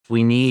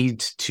We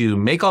need to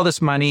make all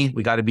this money.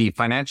 We got to be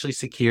financially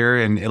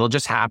secure, and it'll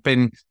just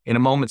happen in a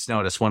moment's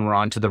notice when we're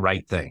on to the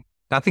right thing.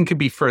 Nothing could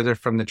be further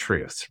from the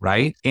truth,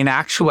 right? In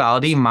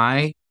actuality,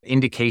 my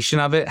indication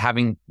of it,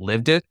 having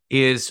lived it,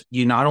 is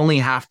you not only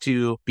have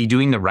to be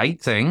doing the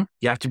right thing,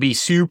 you have to be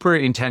super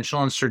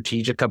intentional and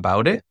strategic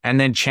about it. And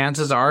then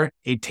chances are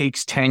it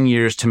takes 10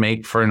 years to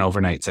make for an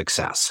overnight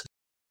success.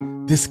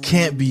 This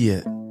can't be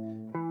it.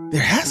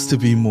 There has to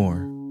be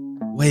more.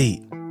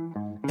 Wait,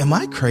 am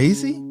I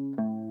crazy?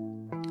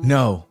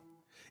 No.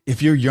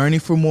 If you're yearning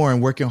for more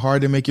and working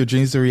hard to make your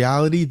dreams a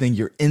reality, then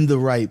you're in the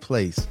right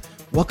place.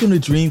 Welcome to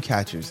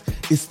Dreamcatchers.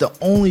 It's the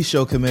only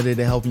show committed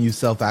to helping you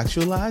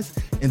self-actualize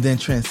and then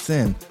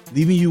transcend,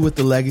 leaving you with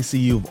the legacy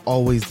you've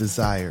always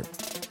desired.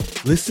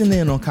 Listen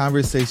in on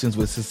conversations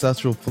with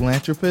successful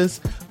philanthropists,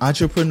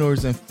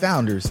 entrepreneurs, and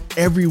founders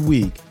every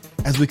week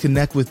as we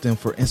connect with them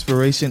for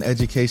inspiration,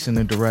 education,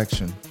 and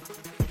direction.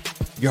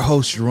 Your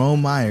host,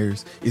 Jerome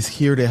Myers, is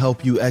here to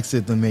help you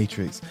exit the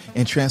matrix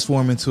and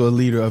transform into a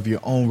leader of your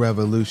own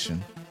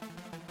revolution.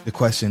 The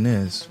question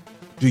is,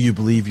 do you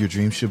believe your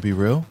dreams should be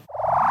real?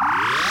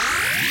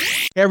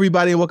 Hey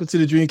everybody, and welcome to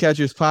the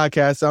Dreamcatchers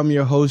podcast. I'm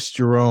your host,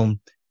 Jerome,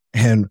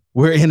 and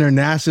we're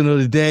international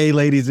today,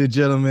 ladies and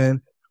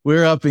gentlemen.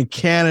 We're up in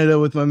Canada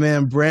with my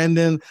man,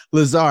 Brandon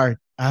Lazar.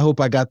 I hope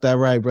I got that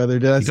right, brother.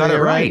 Did I say it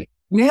right?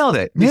 Nailed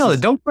it.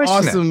 Don't question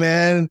it. Awesome,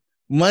 man.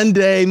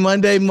 Monday.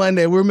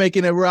 We're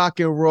making it rock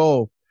and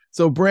roll.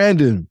 So,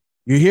 Brandon,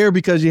 you're here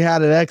because you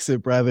had an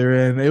exit, brother,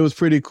 and it was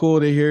pretty cool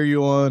to hear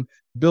you on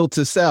Built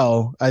to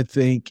Sell, I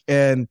think.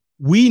 And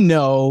we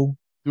know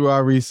through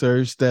our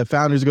research that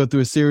founders go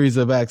through a series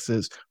of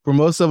exits. For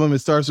most of them, it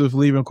starts with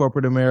leaving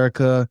corporate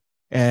America,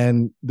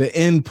 and the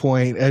end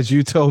point, as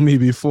you told me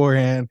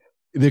beforehand,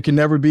 there can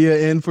never be an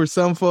end for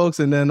some folks,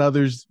 and then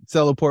others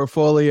sell a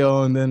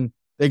portfolio and then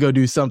they go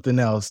do something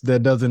else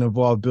that doesn't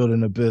involve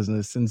building a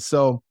business. And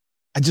so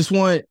I just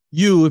want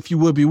you, if you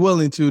would be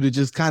willing to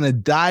just kind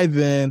of dive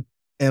in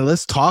and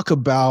let's talk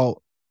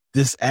about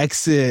this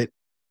exit.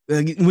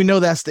 We know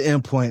that's the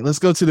end point. Let's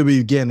go to the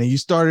beginning. You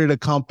started a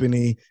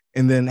company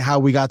and then how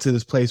we got to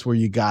this place where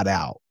you got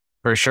out.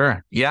 For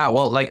sure. Yeah.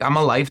 Well, I'm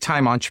a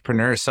lifetime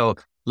entrepreneur. So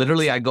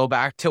literally I go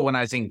back to when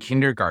I was in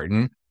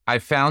kindergarten. I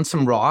found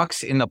some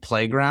rocks in the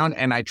playground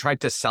and I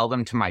tried to sell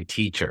them to my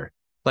teacher.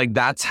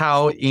 That's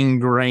how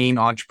ingrained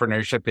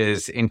entrepreneurship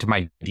is into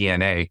my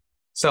DNA.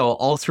 So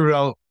all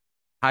throughout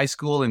high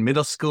school and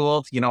middle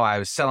school, I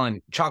was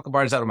selling chocolate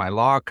bars out of my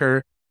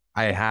locker.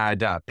 I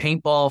had a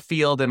paintball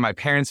field in my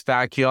parents'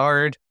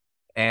 backyard,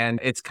 and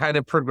it's kind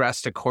of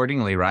progressed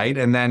accordingly, right?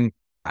 And then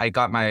I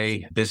got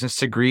my business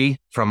degree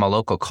from a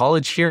local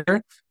college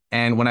here.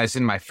 And when I was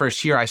in my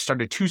first year, I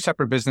started two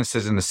separate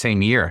businesses in the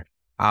same year.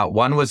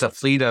 One was a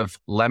fleet of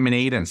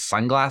lemonade and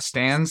sunglass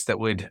stands that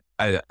would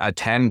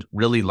attend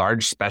really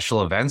large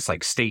special events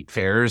like state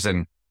fairs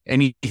and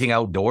anything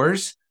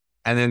outdoors.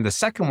 And then the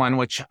second one,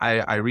 which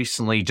I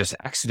recently just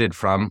exited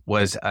from,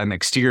 was an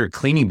exterior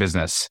cleaning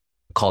business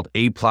called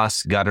A+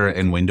 Gutter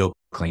and Window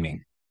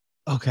Cleaning.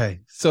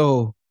 Okay.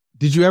 So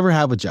did you ever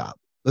have a job?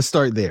 Let's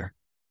start there.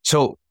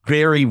 So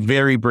very,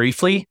 very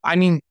briefly,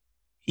 going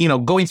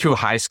through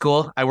high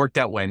school, I worked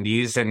at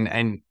Wendy's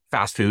and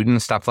fast food and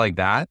stuff like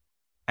that.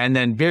 And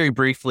then very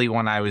briefly,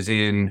 when I was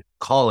in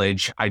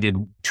college, I did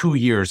 2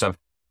 years of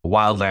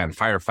wildland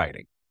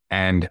firefighting.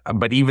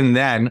 But even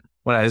then,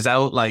 when I was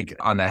out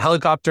on a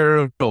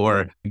helicopter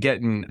or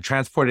getting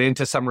transported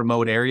into some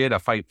remote area to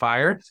fight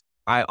fire,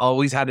 I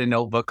always had a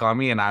notebook on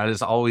me and I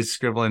was always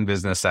scribbling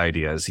business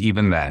ideas,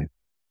 even then.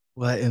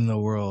 What in the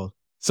world?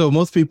 So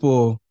most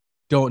people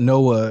don't know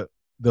what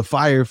the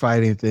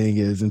firefighting thing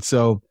is. And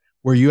so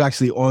were you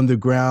actually on the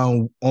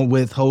ground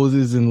with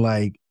hoses and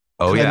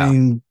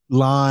cutting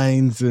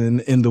lines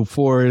and in the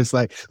forest?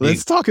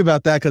 Let's talk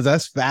about that because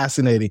that's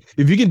fascinating.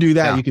 If you can do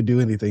that, you can do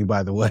anything,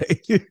 by the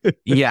way.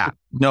 Yeah.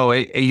 No,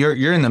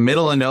 you're in the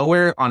middle of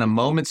nowhere on a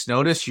moment's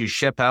notice. You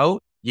ship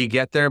out, you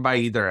get there by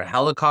either a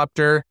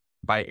helicopter,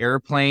 by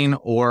airplane,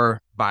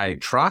 or by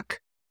truck.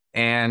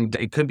 And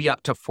it could be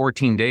up to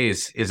 14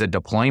 days is a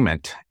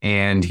deployment,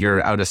 and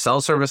you're out of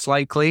cell service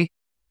likely.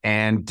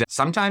 And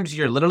sometimes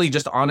you're literally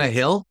just on a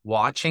hill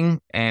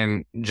watching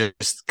and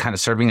just kind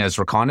of serving as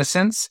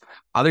reconnaissance.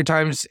 Other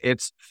times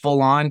it's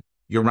full on.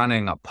 You're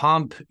running a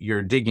pump,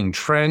 you're digging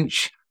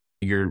trench,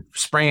 you're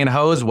spraying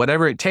hose,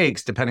 whatever it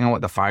takes, depending on what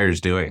the fire's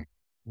doing.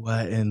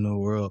 What in the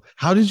world?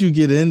 How did you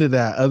get into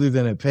that other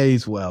than it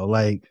pays well?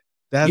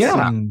 That's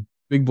some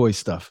big boy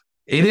stuff.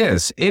 It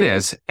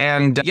is.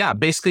 And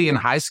basically in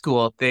high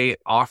school, they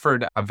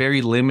offered a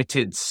very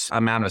limited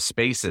amount of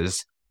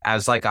spaces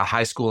as a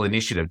high school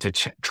initiative to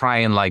try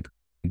and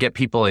get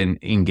people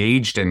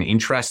engaged and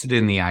interested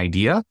in the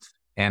idea.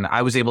 And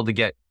I was able to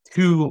get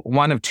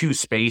one of two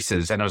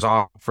spaces, and it was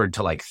offered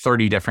to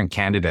 30 different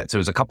candidates. It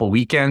was a couple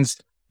weekends,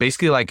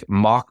 basically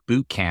mock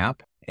boot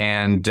camp,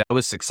 and I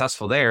was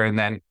successful there. And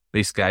then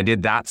basically I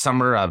did that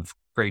summer of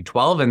grade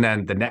 12. And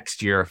then the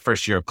next year,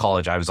 first year of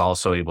college, I was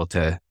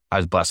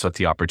blessed with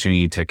the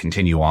opportunity to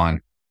continue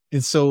on.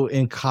 And so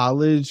in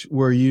college,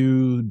 were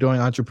you doing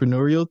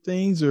entrepreneurial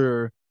things,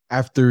 or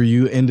after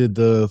you ended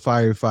the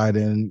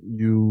firefighting,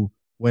 you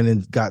went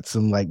and got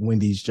some like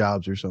Wendy's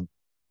jobs or something?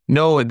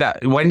 No,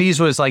 that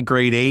Wendy's was like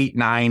grade 8,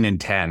 9, and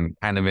 10,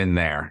 kind of in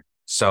there.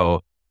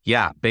 So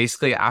yeah,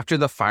 basically after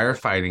the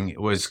firefighting,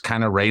 it was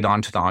kind of right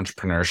onto the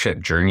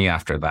entrepreneurship journey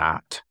after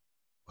that.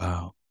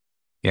 Wow.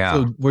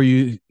 Yeah. So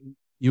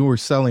you were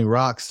selling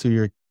rocks to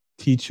your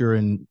teacher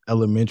in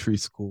elementary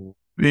school?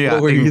 Yeah.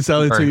 What were you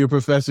selling to your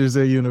professors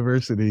at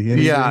university?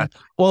 Anything? Yeah.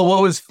 Well,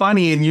 what was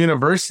funny in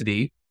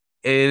university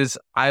is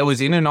I was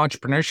in an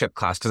entrepreneurship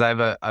class because I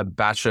have a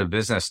Bachelor of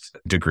Business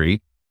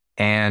degree.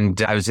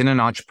 And I was in an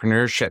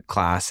entrepreneurship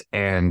class,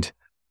 and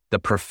the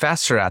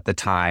professor at the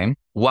time,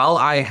 while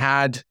I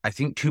had, I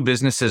think, 2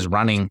 businesses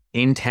running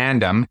in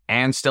tandem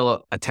and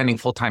still attending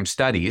full-time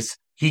studies,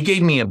 he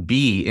gave me a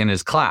B in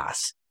his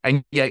class.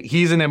 And yet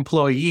he's an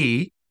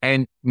employee.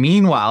 And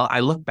meanwhile,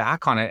 I look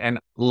back on it, and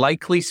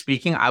likely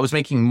speaking, I was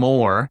making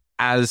more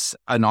as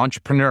an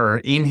entrepreneur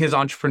in his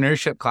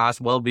entrepreneurship class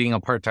while being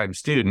a part-time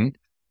student.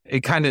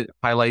 It kind of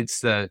highlights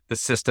the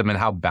system and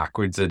how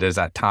backwards it is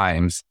at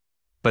times.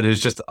 But it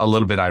was just a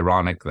little bit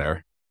ironic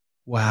there.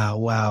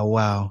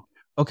 Wow.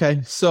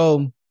 Okay.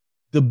 So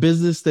the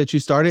business that you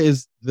started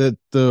is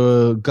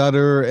the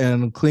gutter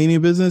and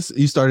cleaning business.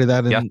 You started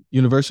that in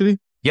university?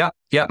 Yeah.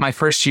 My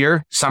first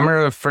year, summer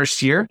of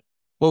first year.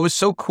 What was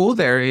so cool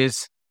there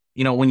is,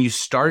 when you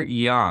start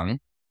young,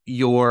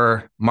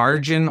 your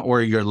margin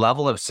or your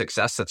level of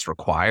success that's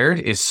required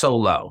is so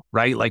low,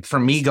 right? Like for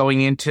me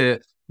going into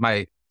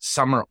my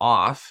summer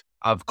off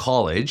of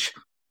college,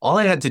 all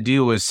I had to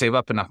do was save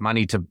up enough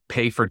money to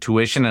pay for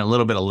tuition and a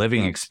little bit of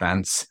living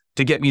expense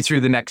to get me through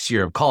the next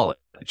year of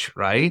college,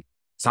 right?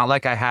 It's not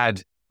like I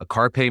had a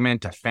car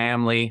payment, a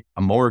family,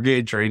 a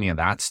mortgage, or any of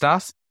that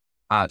stuff.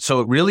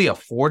 So it really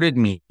afforded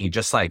me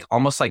just like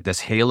almost like this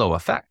halo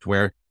effect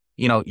where,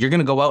 you're going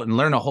to go out and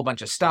learn a whole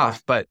bunch of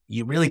stuff, but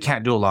you really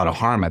can't do a lot of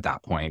harm at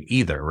that point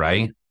either,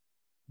 right?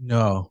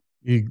 No,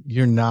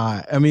 you're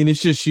not. I mean,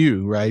 it's just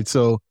you, right?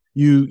 So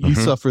you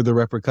suffer the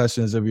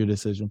repercussions of your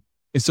decision.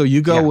 And so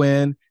you go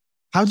in.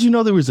 How'd you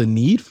know there was a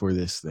need for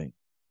this thing?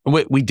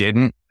 We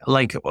didn't.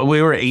 Like,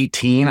 we were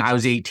 18. I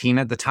was 18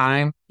 at the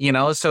time,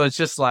 so it's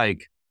just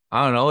like,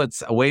 I don't know,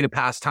 it's a way to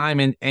pass time.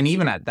 And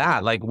even at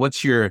that, like,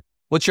 what's your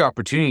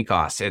opportunity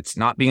cost? It's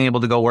not being able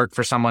to go work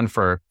for someone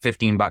for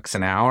 $15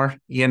 an hour,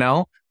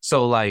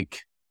 So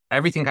like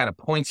everything kind of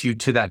points you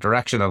to that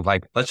direction of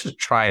like, let's just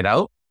try it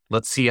out.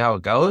 Let's see how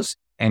it goes.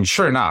 And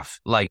sure enough,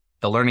 like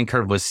the learning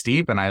curve was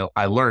steep and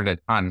I learned a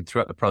ton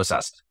throughout the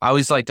process. I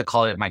always like to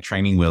call it my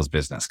training wheels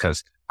business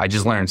because I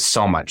just learned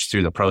so much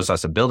through the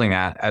process of building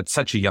that at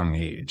such a young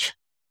age.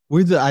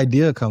 Where'd the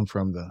idea come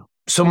from though?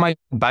 So my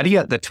buddy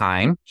at the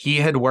time, he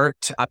had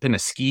worked up in a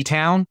ski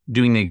town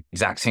doing the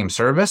exact same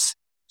service.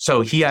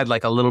 So he had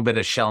like a little bit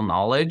of shell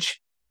knowledge,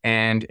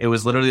 and it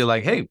was literally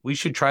like, hey, we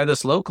should try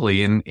this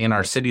locally in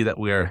our city that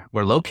we're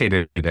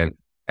located in.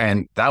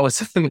 And that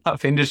was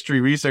enough industry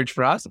research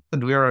for us.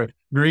 And we were a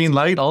green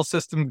light, all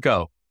systems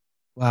go.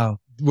 Wow.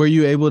 Were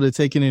you able to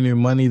take any of your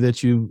money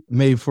that you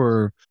made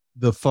for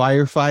the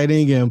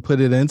firefighting and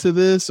put it into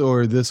this,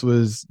 or this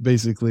was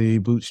basically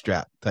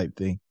bootstrap type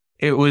thing?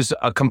 It was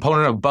a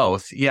component of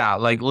both. Yeah.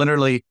 Like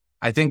literally,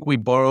 I think we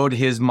borrowed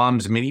his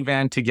mom's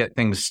minivan to get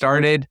things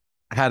started,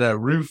 had a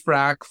roof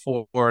rack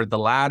for the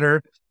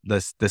ladder,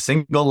 the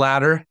single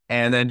ladder,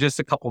 and then just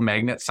a couple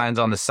magnet signs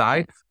on the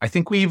side. I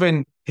think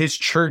his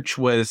church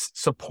was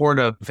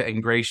supportive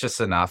and gracious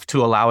enough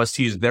to allow us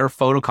to use their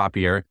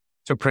photocopier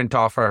to print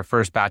off our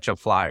first batch of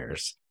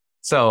flyers.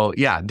 So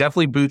yeah,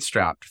 definitely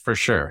bootstrapped for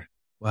sure.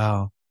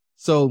 Wow.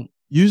 So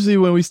usually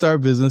when we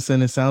start business,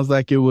 and it sounds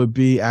like it would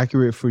be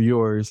accurate for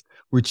yours,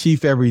 we're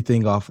chief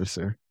everything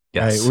officer.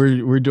 Yes.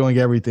 Right? We're doing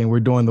everything. We're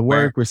doing the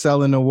work. We're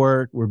selling the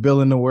work. We're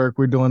billing the work.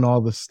 We're doing all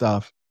the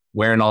stuff.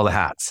 Wearing all the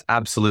hats.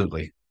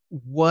 Absolutely.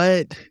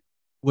 What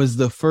was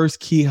the first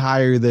key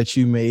hire that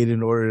you made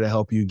in order to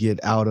help you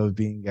get out of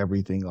being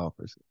everything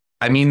officer?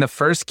 I mean, the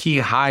first key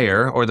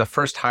hire or the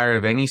first hire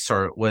of any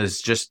sort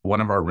was just one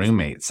of our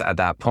roommates at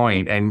that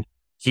point. And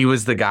he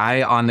was the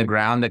guy on the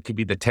ground that could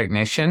be the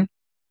technician.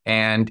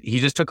 And he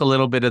just took a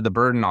little bit of the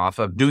burden off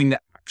of doing the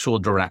actual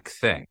direct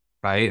thing,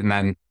 right? And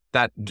then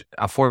that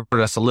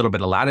afforded us a little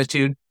bit of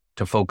latitude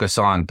to focus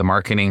on the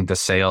marketing, the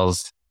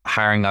sales,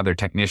 hiring other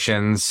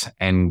technicians,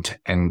 and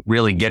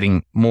really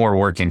getting more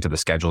work into the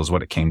schedule is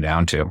what it came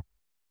down to.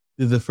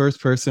 Did the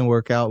first person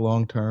work out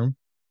long term?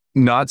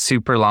 Not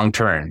super long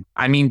term.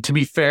 I mean, to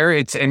be fair,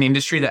 it's an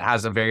industry that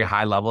has a very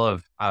high level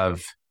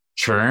of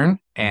churn,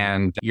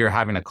 and you're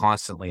having to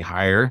constantly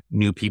hire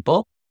new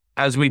people.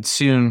 As we'd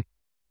soon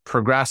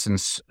progress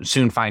and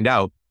soon find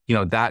out,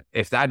 that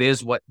if that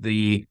is what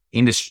the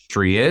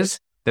industry is,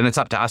 then it's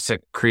up to us to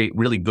create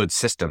really good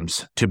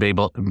systems to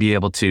be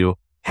able to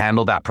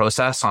handle that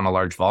process on a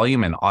large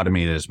volume and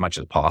automate it as much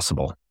as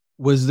possible.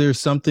 Was there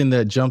something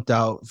that jumped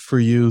out for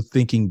you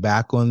thinking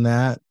back on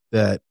that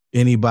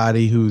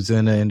anybody who's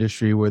in an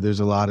industry where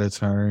there's a lot of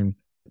turn,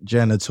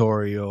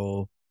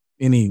 janitorial,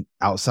 any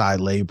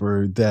outside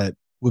labor, that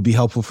would be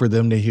helpful for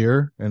them to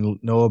hear and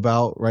know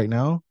about right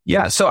now?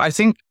 Yeah. So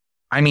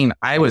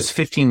I was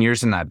 15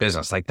 years in that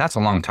business. Like that's a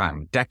long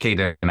time, decade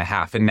and a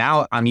half. And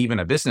now I'm even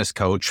a business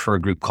coach for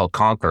a group called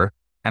Conquer.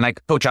 And I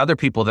coach other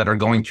people that are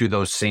going through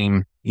those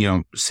same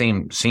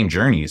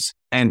journeys.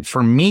 And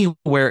for me,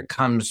 where it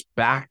comes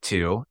back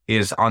to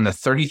is on the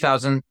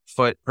 30,000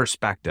 foot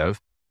perspective,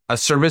 a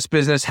service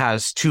business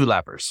has two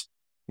levers.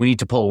 We need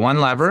to pull one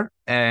lever,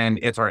 and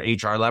it's our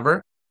HR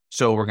lever.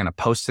 So we're going to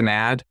post an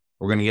ad.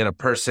 We're going to get a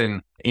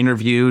person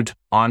interviewed,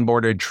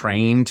 onboarded,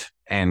 trained,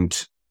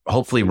 and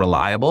hopefully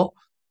reliable.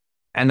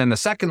 And then the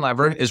second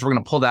lever is we're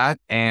going to pull that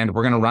and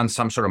we're going to run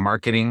some sort of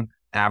marketing,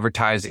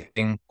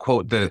 advertising,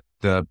 quote the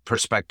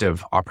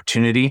prospective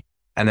opportunity,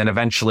 and then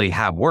eventually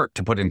have work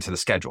to put into the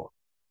schedule.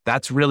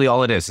 That's really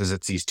all it is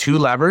it's these two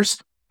levers.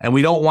 And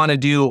we don't want to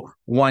do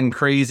one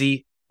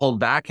crazy, hold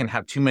back and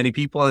have too many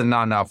people and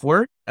not enough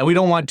work. And we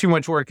don't want too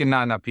much work and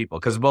not enough people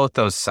because both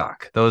those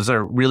suck. Those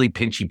are really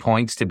pinchy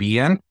points to be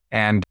in,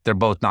 and they're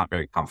both not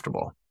very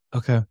comfortable.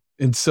 Okay.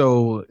 And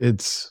so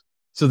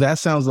that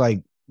sounds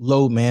like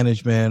load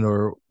management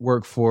or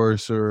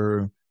workforce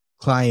or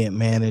client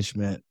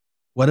management.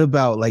 What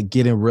about like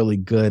getting really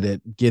good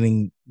at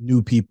getting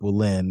new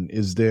people in?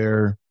 Is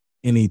there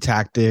any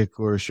tactic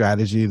or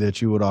strategy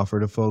that you would offer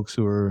to folks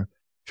who are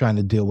trying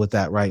to deal with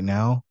that right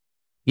now?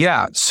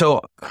 Yeah.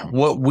 So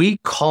what we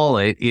call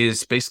it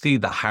is basically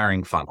the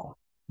hiring funnel,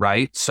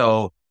 right?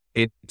 So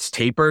it's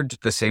tapered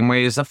the same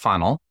way as a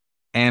funnel.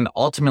 And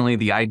ultimately,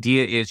 the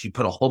idea is you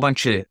put a whole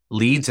bunch of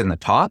leads in the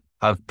top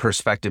of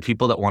prospective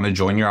people that want to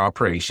join your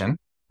operation,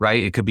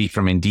 right? It could be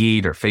from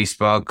Indeed or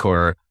Facebook,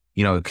 or,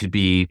 it could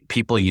be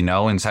people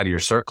inside of your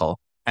circle.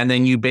 And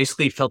then you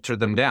basically filter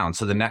them down.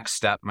 So the next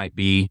step might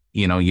be,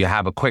 you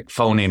have a quick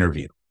phone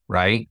interview,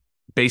 right?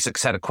 Basic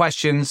set of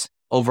questions.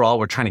 Overall,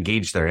 we're trying to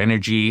gauge their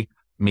energy,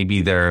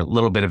 maybe their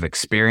little bit of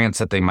experience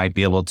that they might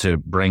be able to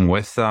bring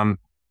with them.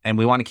 And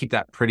we want to keep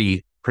that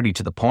pretty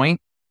to the point.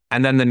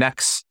 And then the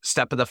next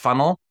step of the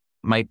funnel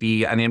might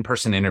be an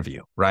in-person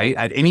interview, right?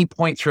 At any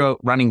point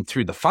running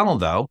through the funnel,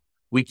 though,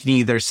 we can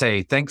either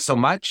say, thanks so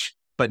much,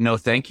 but no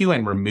thank you,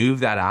 and remove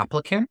that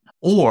applicant,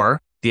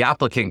 or the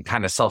applicant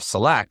kind of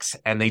self-selects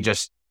and they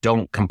just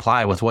don't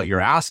comply with what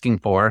you're asking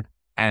for.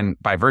 And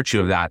by virtue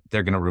of that,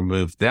 they're going to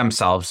remove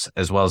themselves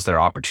as well as their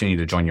opportunity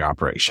to join your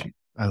operation.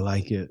 I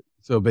like it.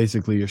 So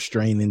basically you're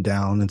straining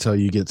down until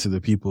you get to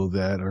the people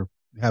that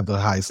have the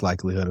highest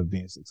likelihood of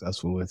being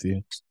successful with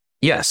you.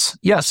 Yes.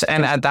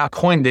 And at that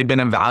point, they've been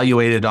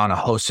evaluated on a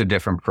host of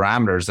different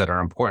parameters that are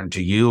important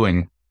to you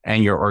and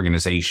your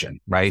organization,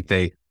 right?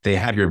 They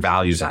have your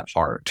values at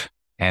heart,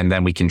 and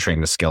then we can train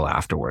the skill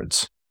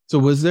afterwards. So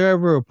was there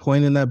ever a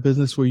point in that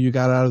business where you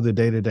got out of the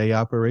day-to-day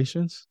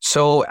operations?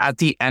 So at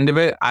the end of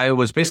it, I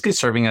was basically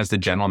serving as the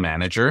general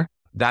manager.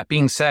 That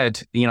being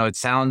said, it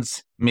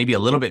sounds maybe a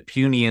little bit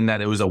puny in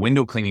that it was a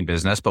window cleaning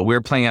business, but we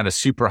were playing at a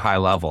super high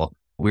level.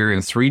 We were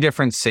in 3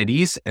 different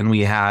cities and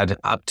we had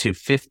up to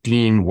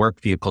 15 work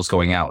vehicles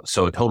going out.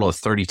 So a total of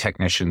 30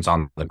 technicians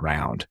on the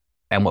ground.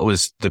 And what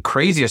was the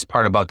craziest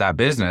part about that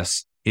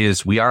business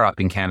is we are up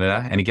in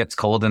Canada and it gets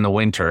cold in the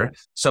winter.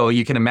 So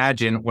you can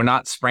imagine we're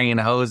not spraying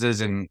hoses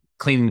and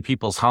cleaning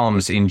people's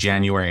homes in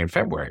January and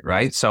February,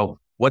 right? So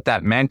what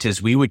that meant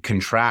is we would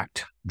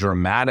contract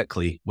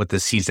dramatically with the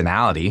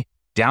seasonality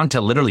down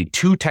to literally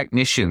 2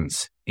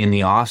 technicians in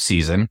the off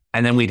season.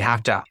 And then we'd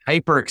have to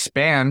hyper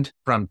expand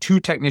from 2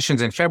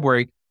 technicians in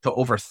February to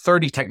over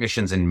 30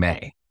 technicians in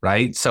May,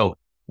 right? So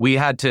we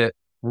had to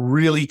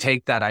really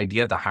take that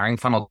idea of the hiring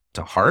funnel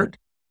to heart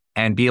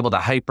and be able to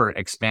hyper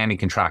expand and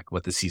contract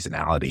with the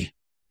seasonality.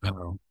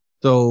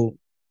 So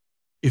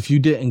if you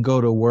didn't go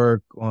to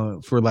work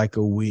for like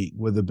a week,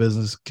 would the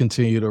business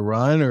continue to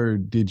run, or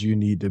did you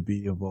need to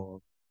be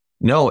involved?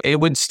 No, it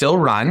would still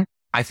run.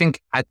 I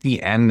think at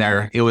the end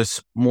there, it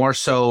was more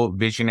so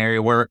visionary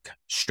work,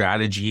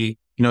 strategy,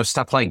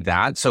 stuff like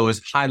that. So it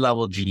was high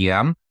level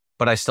GM,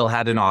 but I still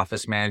had an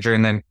office manager.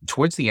 And then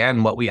towards the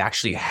end, what we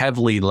actually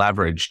heavily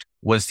leveraged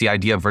was the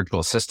idea of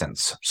virtual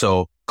assistants.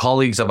 So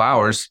colleagues of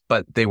ours,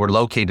 but they were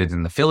located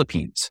in the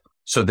Philippines.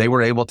 So they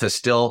were able to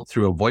still,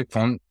 through a VoIP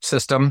phone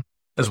system,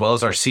 as well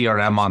as our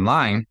CRM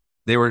online,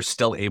 they were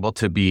still able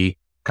to be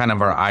kind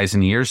of our eyes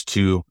and ears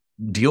to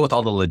deal with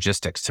all the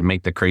logistics to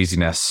make the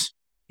craziness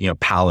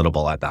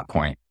palatable at that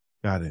point.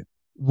 Got it.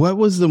 What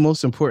was the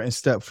most important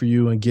step for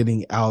you in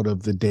getting out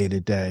of the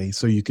day-to-day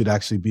so you could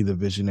actually be the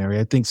visionary?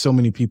 I think so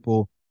many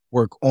people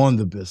work on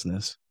the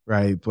business,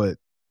 right?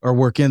 Or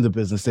work in the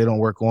business. They don't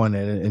work on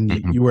it.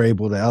 And you were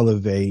able to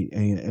elevate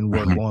and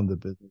work on the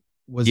business.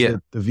 Was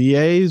it the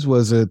VAs?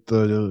 Was it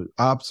the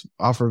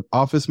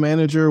office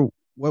manager?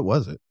 What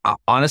was it?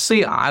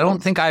 Honestly, I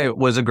don't think I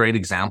was a great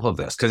example of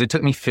this because it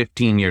took me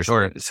 15 years,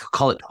 or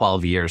call it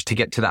 12 years, to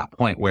get to that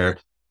point where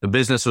the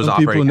business was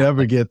operating. Some people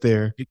never get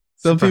there.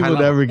 Some people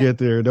never get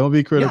there. Don't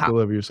be critical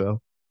of yourself.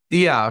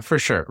 Yeah, for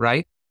sure.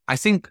 Right. I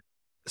think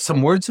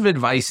some words of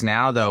advice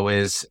now, though,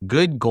 is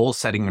good goal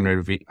setting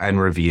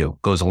and review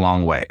goes a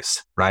long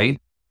ways. Right.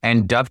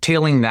 And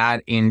dovetailing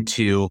that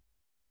into,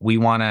 we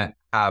want to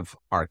have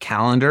our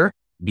calendar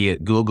be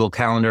it Google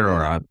Calendar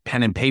or a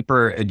pen and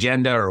paper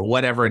agenda or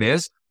whatever it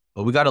is,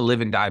 but we got to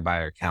live and die by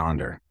our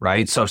calendar,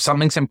 right? So if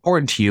something's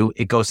important to you,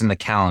 it goes in the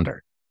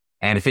calendar.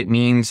 And if it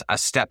means a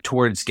step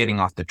towards getting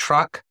off the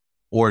truck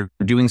or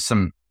doing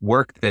some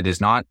work that is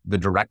not the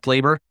direct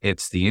labor,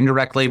 it's the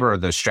indirect labor or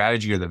the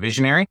strategy or the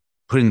visionary,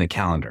 put it in the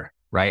calendar,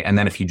 right? And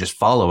then if you just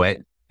follow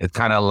it, it's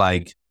kind of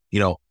like,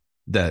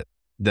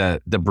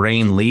 the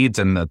brain leads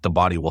and the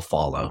body will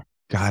follow.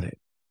 Got it.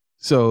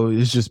 So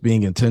it's just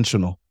being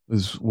intentional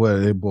is what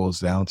it boils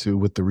down to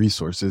with the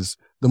resources.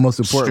 The most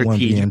important one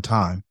being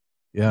time.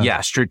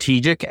 Yeah,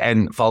 strategic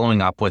and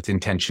following up with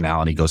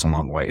intentionality goes a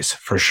long ways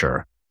for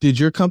sure. Did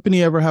your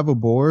company ever have a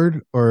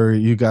board, or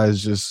you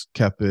guys just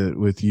kept it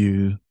with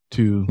you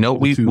two? No,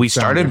 we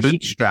started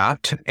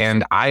bootstrapped,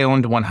 and I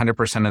owned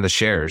 100% of the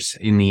shares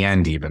in the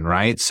end even,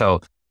 right?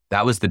 So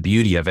that was the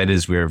beauty of it,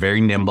 is we were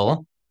very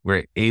nimble.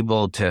 We're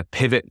able to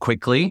pivot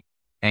quickly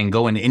and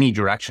go in any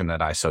direction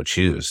that I so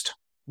choose.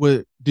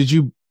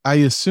 I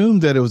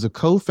assumed that it was a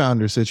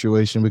co-founder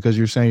situation because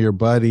you're saying your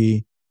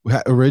buddy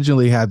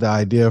originally had the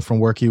idea from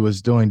work he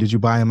was doing. Did you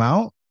buy him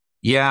out?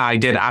 Yeah, I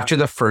did. After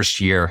the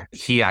first year,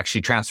 he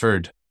actually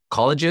transferred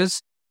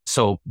colleges.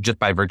 So just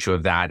by virtue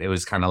of that, it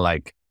was kind of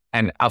like,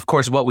 and of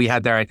course, what we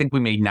had there, I think we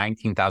made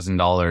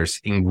 $19,000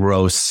 in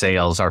gross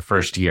sales our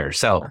first year.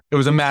 So it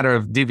was a matter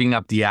of divvying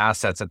up the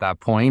assets at that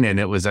point, and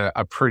it was a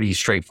pretty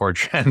straightforward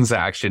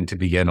transaction to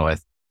begin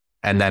with.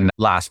 And then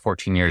last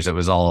 14 years, it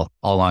was all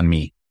on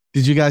me.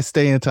 Did you guys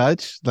stay in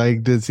touch?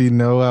 Like, does he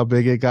know how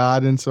big it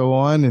got and so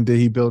on? And did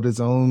he build his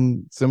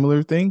own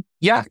similar thing?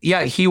 Yeah.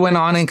 He went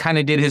on and kind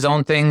of did his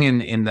own thing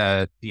in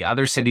the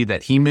other city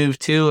that he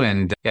moved to.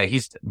 And yeah,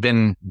 he's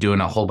been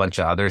doing a whole bunch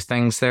of other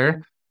things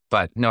there.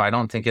 But no, I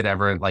don't think it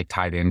ever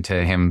tied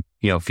into him,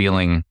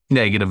 feeling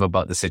negative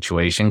about the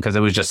situation because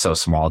it was just so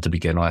small to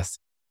begin with.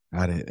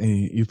 Got it.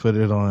 And you put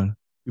it on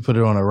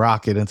a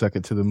rocket and took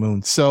it to the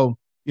moon. So,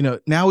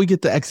 now we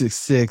get the Exit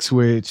 6,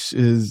 which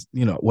is,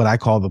 what I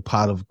call the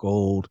pot of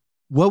gold.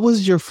 What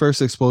was your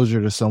first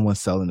exposure to someone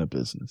selling a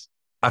business?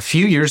 A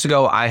few years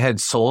ago, I had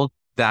sold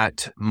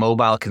that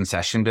mobile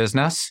concession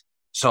business.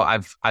 So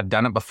I've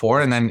done it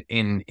before. And then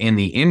in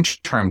the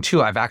interim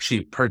too, I've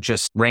actually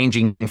purchased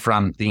ranging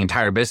from the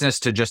entire business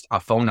to just a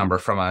phone number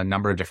from a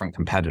number of different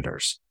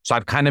competitors. So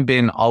I've kind of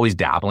been always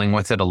dabbling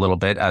with it a little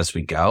bit as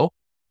we go.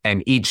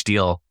 And each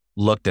deal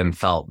looked and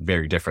felt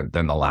very different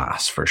than the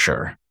last for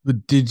sure. But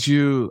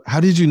how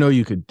did you know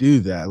you could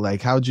do that?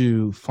 Like, how'd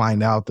you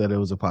find out that it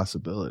was a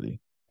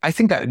possibility? I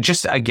think that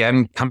just,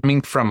 again,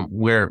 coming from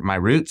where my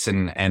roots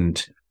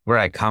and where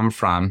I come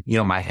from,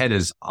 my head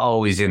is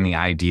always in the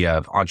idea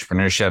of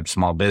entrepreneurship,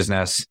 small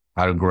business,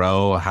 how to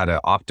grow, how to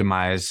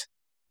optimize.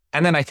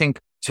 And then I think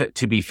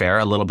to be fair,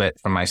 a little bit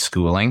from my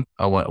schooling,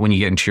 when you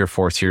get into your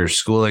fourth year of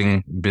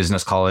schooling,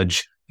 business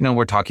college,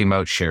 we're talking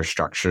about share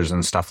structures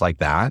and stuff like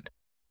that.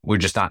 We're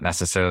just not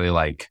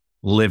necessarily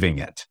living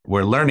it.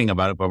 We're learning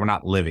about it, but we're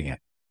not living it.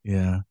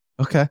 Yeah.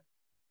 Okay.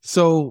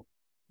 So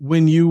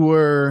when you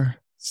were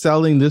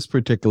selling this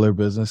particular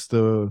business,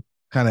 the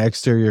kind of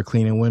exterior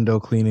cleaning, window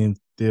cleaning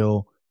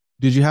deal,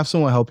 did you have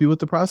someone help you with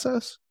the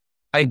process?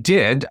 I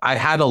did. I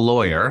had a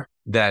lawyer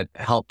that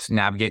helped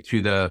navigate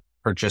through the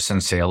purchase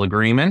and sale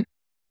agreement.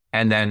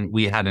 And then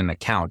we had an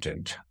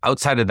accountant.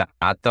 Outside of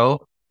that,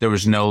 though, there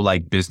was no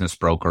business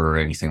broker or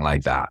anything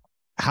like that.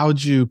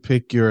 How'd you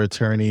pick your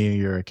attorney and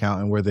your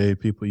accountant? Were they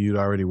people you'd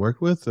already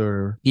worked with,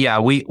 or? Yeah,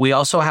 we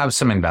also have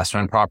some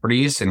investment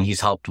properties, and he's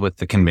helped with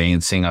the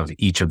conveyancing of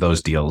each of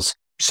those deals.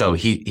 So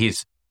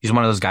he's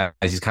one of those guys.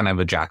 He's kind of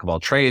a jack of all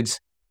trades,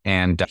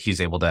 and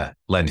he's able to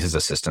lend his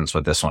assistance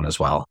with this one as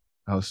well.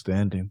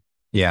 Outstanding.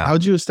 Yeah.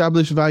 How'd you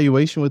establish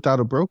valuation without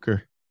a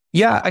broker?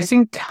 Yeah, I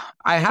think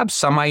I have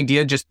some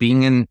idea just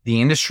being in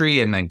the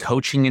industry and then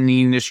coaching in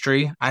the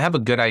industry. I have a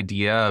good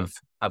idea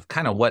of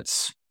kind of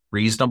what's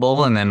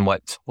reasonable and then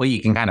what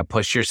you can kind of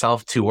push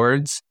yourself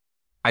towards.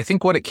 I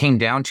think what it came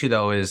down to,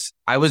 though, is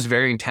I was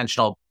very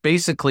intentional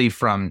basically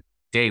from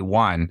day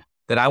one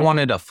that I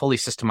wanted a fully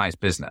systemized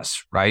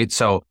business, right?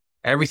 So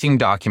everything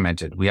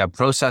documented. We have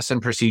process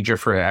and procedure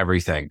for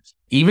everything,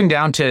 even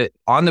down to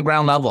on the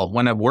ground level.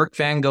 When a work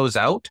van goes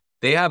out,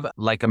 they have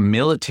a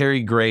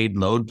military grade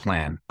load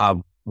plan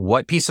of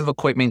what piece of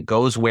equipment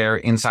goes where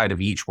inside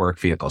of each work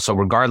vehicle. So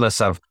regardless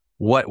of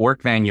what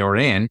work van you're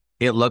in,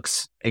 it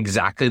looks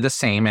exactly the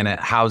same and it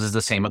houses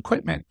the same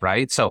equipment,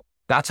 right? So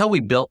that's how we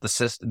built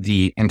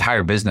the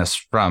entire business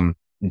from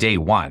day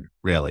one,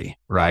 really,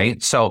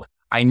 right? So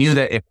I knew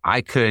that if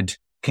I could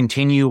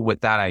continue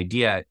with that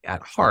idea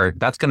at heart,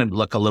 that's going to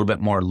look a little bit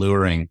more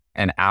alluring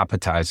and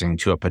appetizing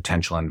to a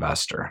potential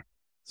investor.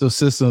 So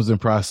systems and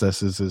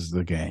processes is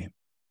the game.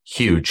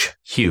 Huge.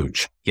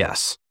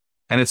 Yes.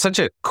 And it's such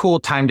a cool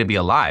time to be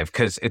alive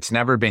because it's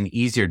never been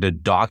easier to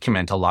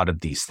document a lot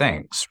of these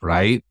things,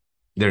 right?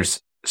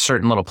 There's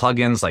certain little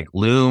plugins like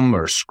Loom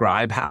or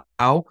Scribe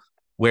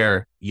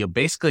where you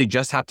basically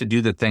just have to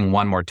do the thing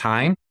one more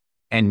time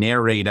and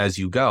narrate as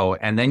you go.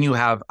 And then you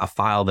have a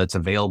file that's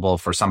available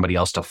for somebody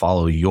else to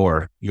follow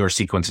your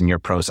sequence and your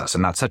process.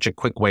 And that's such a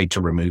quick way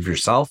to remove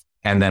yourself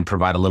and then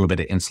provide a little bit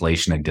of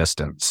insulation and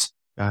distance.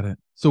 Got it.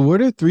 So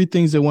what are 3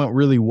 things that went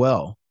really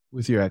well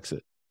with your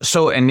exit?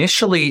 So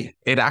initially,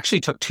 it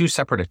actually took 2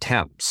 separate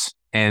attempts,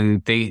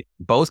 and they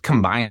both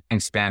combined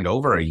and spanned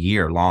over a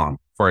year long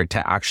for it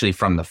to actually,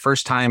 from the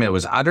first time it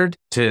was uttered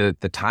to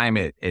the time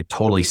it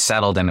totally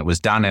settled and it was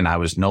done and I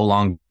was no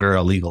longer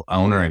a legal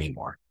owner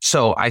anymore.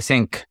 So I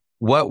think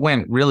what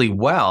went really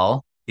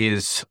well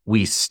is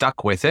we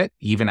stuck with it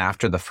even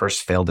after the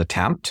first failed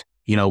attempt.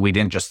 We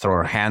didn't just throw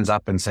our hands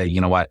up and say,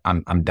 you know what,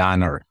 I'm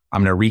done, or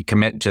I'm going to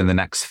recommit to the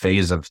next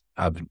phase of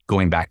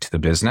going back to the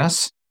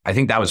business. I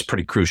think that was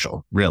pretty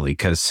crucial, really,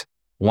 because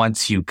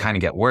once you kind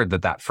of get word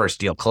that first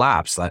deal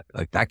collapsed,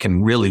 that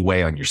can really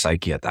weigh on your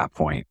psyche at that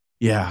point.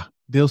 Yeah.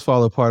 Deals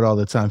fall apart all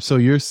the time. So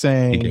you're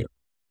saying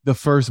the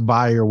first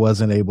buyer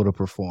wasn't able to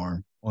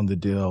perform on the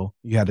deal.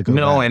 You had to go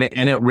back.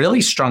 And it really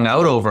strung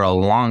out over a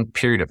long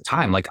period of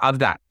time. Like of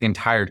that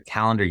entire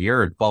calendar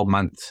year,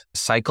 12-month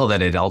cycle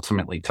that it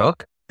ultimately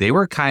took, they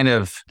were kind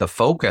of the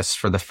focus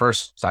for the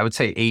first, I would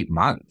say, 8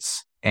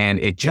 months. And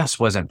it just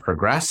wasn't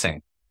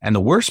progressing. And the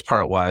worst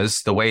part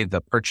was the way the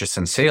purchase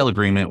and sale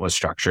agreement was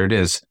structured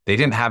is they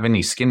didn't have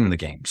any skin in the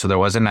game. So there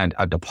wasn't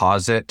a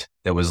deposit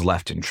that was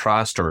left in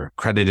trust or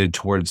credited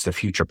towards the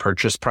future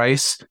purchase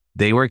price.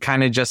 They were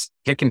kind of just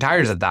kicking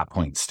tires at that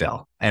point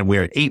still. And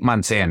we're 8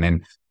 months in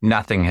and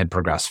nothing had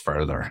progressed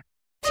further.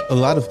 A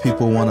lot of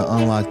people want to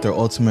unlock their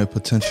ultimate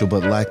potential,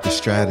 but lack the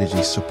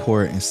strategy,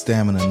 support, and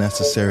stamina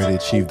necessary to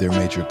achieve their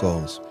major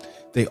goals.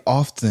 They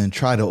often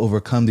try to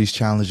overcome these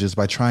challenges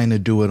by trying to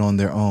do it on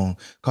their own,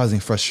 causing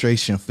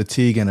frustration,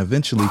 fatigue, and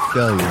eventually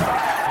failure.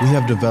 We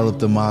have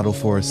developed a model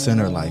for a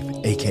center life,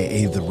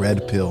 aka the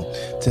red pill,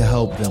 to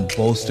help them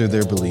bolster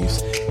their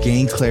beliefs,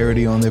 gain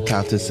clarity on their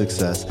path to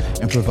success,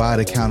 and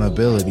provide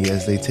accountability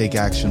as they take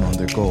action on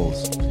their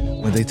goals.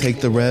 When they take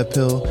the red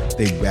pill,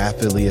 they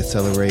rapidly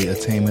accelerate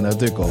attainment of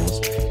their goals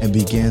and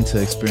begin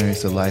to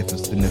experience a life of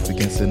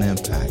significance and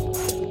impact.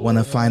 Want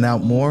to find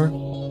out more?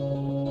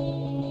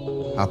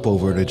 Hop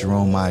over to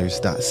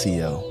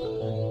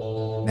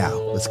jeromemyers.co. Now,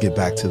 let's get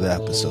back to the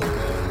episode.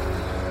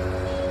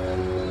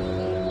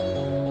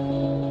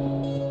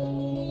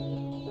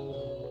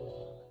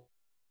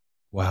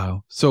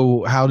 Wow.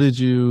 So how did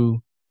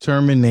you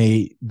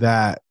terminate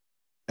that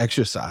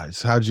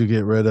exercise? How did you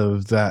get rid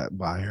of that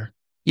buyer?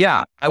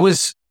 Yeah, I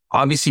was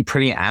obviously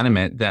pretty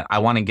adamant that I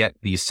want to get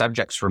these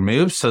subjects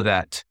removed so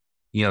that,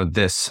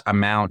 this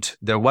amount,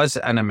 there was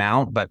an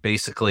amount, but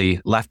basically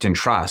left in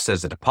trust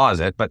as a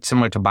deposit. But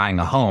similar to buying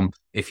a home,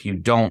 if you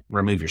don't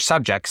remove your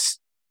subjects,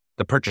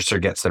 the purchaser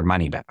gets their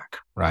money back,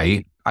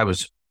 right? I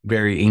was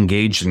very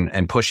engaged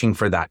and pushing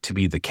for that to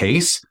be the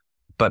case.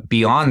 But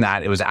beyond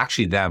that, it was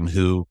actually them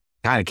who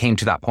kind of came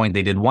to that point.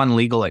 They did one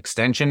legal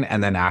extension.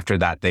 And then after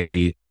that,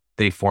 they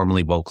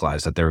formally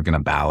vocalized that they were going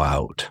to bow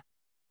out.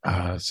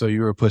 So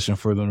you were pushing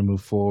for them to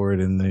move forward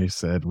and they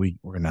said,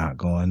 we're not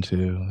going to.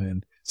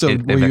 And so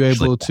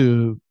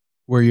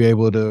were you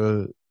able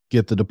to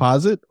get the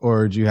deposit,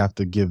 or did you have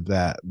to give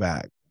that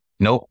back?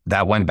 Nope,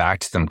 that went back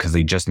to them because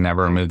they just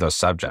never removed those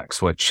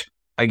subjects, which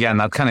again,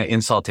 that's kind of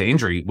insult to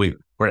injury.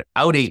 We're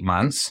out 8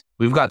 months.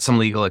 We've got some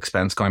legal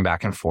expense going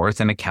back and forth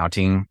and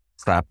accounting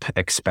prep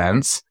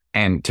expense.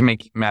 And to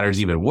make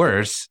matters even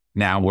worse,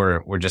 now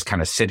we're just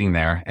kind of sitting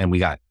there and we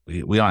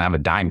don't have a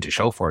dime to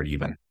show for it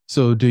even.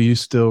 So do you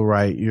still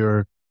write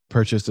your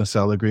purchase and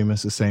sell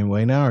agreements the same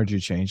way now, or do you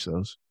change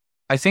those?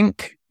 I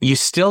think you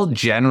still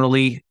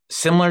generally,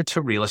 similar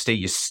to real estate,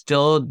 you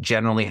still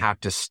generally have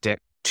to stick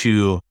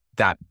to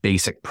that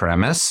basic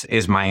premise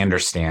is my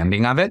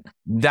understanding of it.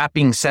 That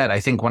being said, I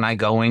think when I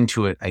go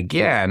into it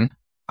again,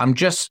 I'm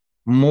just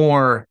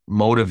more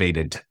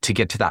motivated to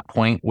get to that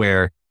point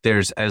where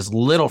there's as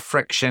little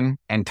friction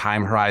and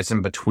time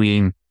horizon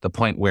between the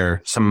point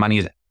where some money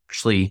is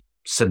actually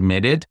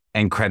submitted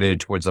and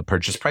credited towards the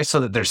purchase price so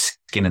that there's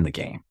skin in the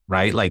game,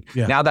 right?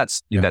 Now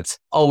that's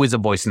always a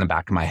voice in the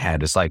back of my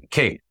head. It's like,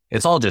 okay,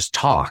 it's all just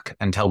talk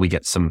until we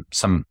get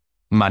some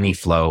money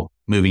flow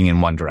moving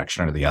in one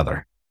direction or the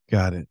other.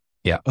 Got it.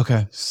 Yeah.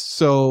 Okay.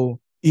 So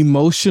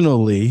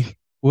emotionally,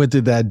 what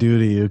did that do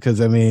to you? Because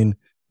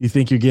you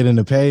think you're getting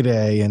a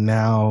payday and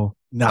now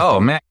nothing. Oh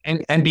man.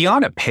 And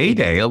beyond a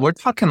payday, we're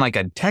talking like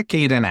a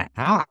decade and a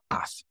half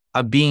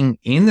of being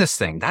in this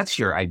thing. That's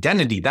your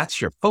identity. That's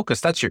your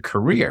focus. That's your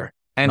career.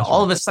 And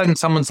all of a sudden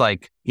someone's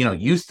like,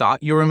 you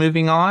thought you were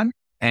moving on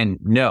and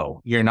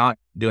no, you're not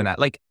doing that.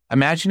 Like,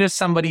 imagine if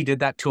somebody did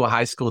that to a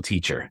high school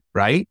teacher,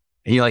 right?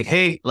 And you're like,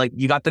 hey,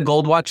 you got the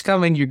gold watch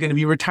coming. You're going to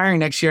be retiring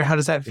next year. How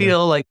does that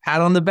feel? Like,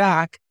 pat on the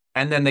back.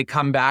 And then they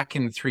come back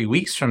in 3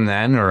 weeks from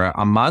then, or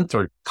a month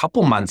or a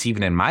couple months,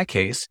 even in my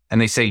case. And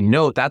they say,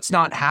 no, that's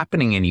not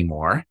happening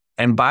anymore.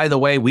 And by the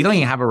way, we don't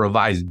even have a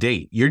revised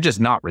date. You're just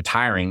not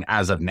retiring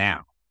as of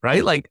now,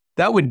 right? Like,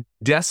 that would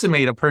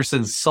decimate a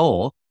person's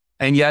soul.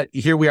 And yet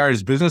here we are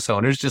as business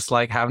owners, just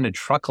like having to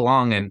truck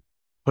along and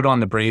put on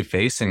the brave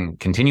face and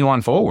continue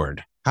on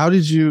forward. How'd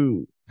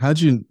you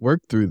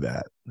work through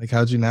that? Like,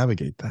 how'd you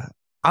navigate that?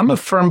 I'm a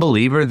firm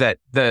believer that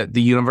the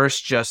universe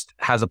just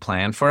has a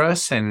plan for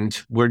us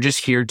and we're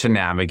just here to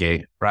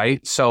navigate,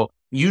 right? So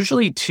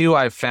Usually too,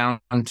 I've found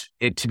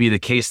it to be the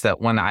case that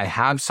when I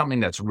have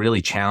something that's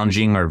really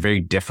challenging or very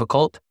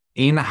difficult,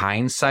 in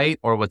hindsight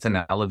or with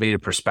an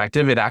elevated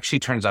perspective, it actually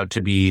turns out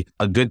to be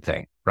a good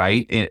thing,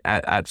 right?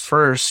 At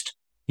first,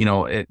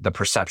 the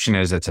perception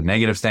is it's a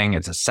negative thing.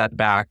 It's a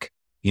setback.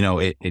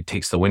 It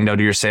takes the wind out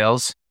of your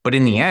sails. But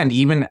in the end,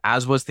 even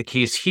as was the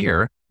case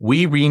here,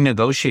 we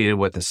renegotiated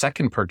with the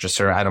second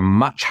purchaser at a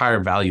much higher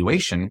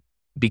valuation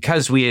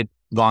because we had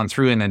gone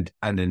through an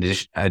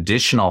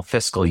additional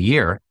fiscal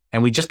year.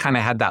 And we just kind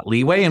of had that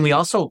leeway. And we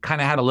also kind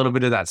of had a little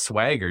bit of that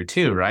swagger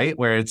too, right?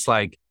 Where it's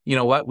like, you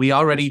know what? We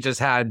already just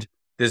had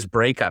this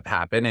breakup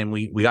happen and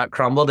we got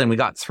crumbled and we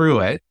got through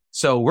it.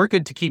 So we're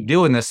good to keep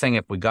doing this thing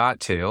if we got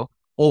to,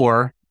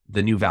 or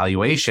the new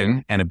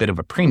valuation and a bit of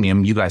a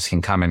premium, you guys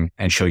can come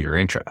and show your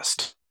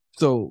interest.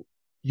 So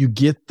you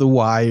get the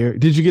wire.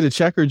 Did you get a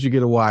check or did you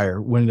get a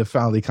wire when it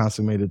finally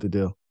consummated the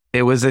deal?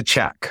 It was a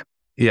check.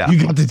 Yeah.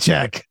 You got the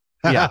check.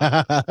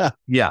 Yeah.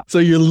 Yeah. So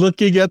you're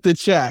looking at the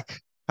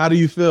check. How do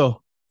you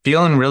feel?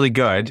 Feeling really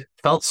good.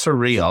 Felt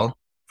surreal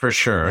for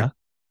sure. Yeah.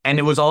 And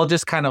it was all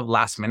just kind of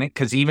last minute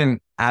because even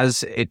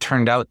as it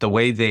turned out, the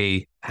way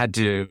they had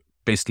to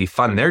basically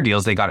fund their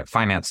deals, they got it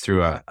financed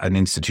through an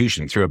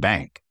institution, through a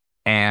bank.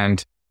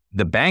 And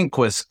the bank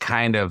was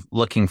kind of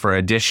looking for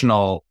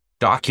additional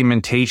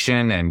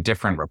documentation and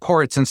different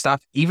reports and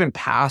stuff, even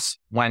past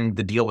when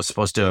the deal was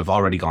supposed to have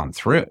already gone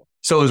through.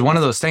 So it was one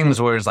of those things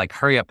where it's like,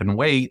 hurry up and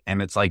wait.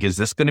 And it's like, is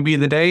this going to be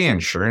the day?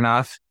 And sure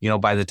enough,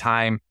 by the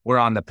time we're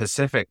on the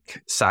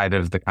Pacific side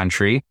of the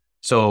country,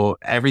 so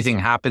everything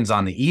happens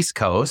on the East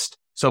Coast.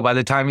 So by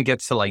the time it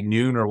gets to like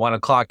noon or 1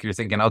 o'clock, you're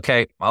thinking,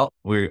 okay, well,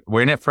 we're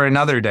in it for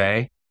another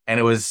day. And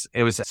it was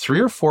 3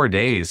 or 4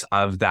 days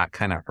of that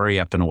kind of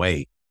hurry up and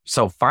wait.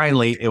 So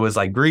finally it was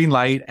like green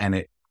light and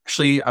it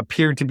actually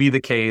appeared to be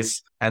the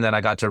case. And then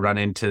I got to run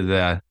into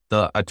the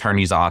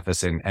attorney's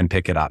office and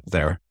pick it up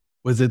there.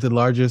 Was it the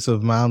largest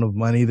amount of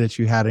money that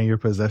you had in your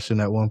possession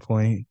at one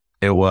point?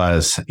 It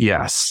was,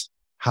 yes.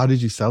 How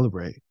did you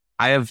celebrate?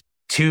 I have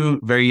 2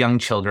 very young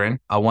children,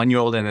 a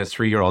 1-year-old and a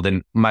 3-year-old.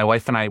 And my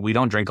wife and I, we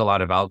don't drink a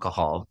lot of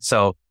alcohol.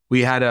 So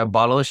we had a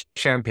bottle of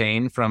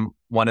champagne from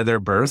one of their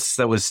births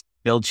that was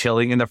still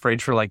chilling in the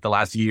fridge for like the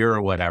last year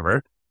or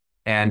whatever.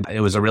 And it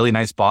was a really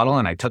nice bottle.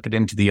 And I took it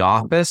into the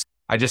office.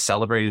 I just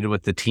celebrated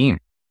with the team.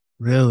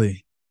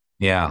 Really?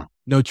 Yeah.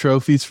 No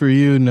trophies for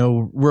you,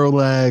 no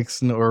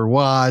Rolex, or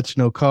watch,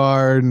 no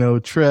car, no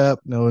trip,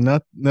 no,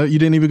 you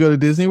didn't even go to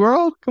Disney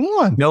World? Come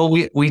on. No,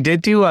 we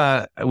did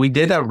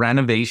a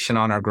renovation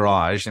on our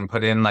garage and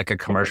put in like a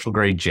commercial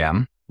grade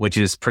gym, which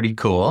is pretty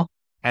cool.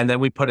 And then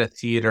we put a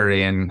theater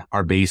in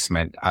our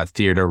basement, a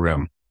theater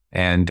room.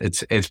 And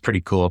it's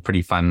pretty cool,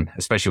 pretty fun,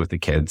 especially with the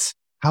kids.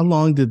 How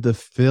long did the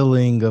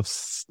feeling of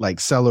like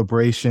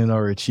celebration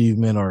or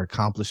achievement or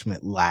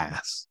accomplishment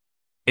last?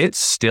 It's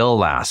still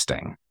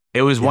lasting.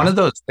 It was one of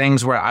those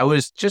things where I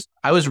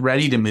was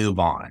ready to move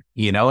on,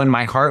 and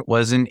my heart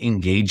wasn't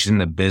engaged in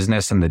the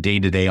business and the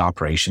day-to-day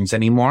operations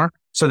anymore.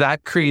 So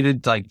that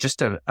created like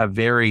just a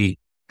very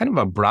kind of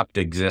abrupt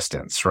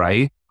existence,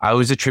 right? I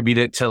always attribute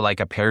it to like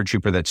a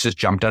paratrooper that's just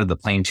jumped out of the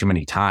plane too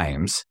many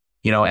times,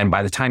 and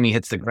by the time he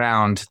hits the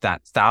ground,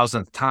 that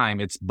 1,000th time,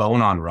 it's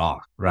bone on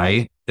rock,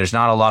 right? There's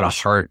not a lot of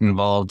heart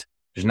involved.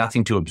 There's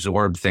nothing to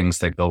absorb things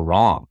that go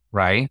wrong,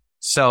 right?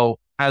 So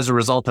as a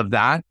result of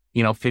that,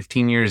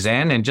 15 years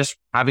in and just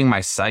having my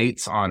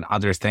sights on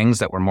other things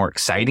that were more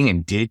exciting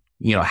and did,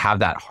 have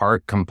that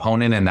heart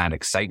component and that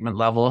excitement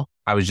level,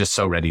 I was just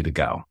so ready to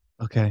go.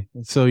 Okay.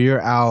 So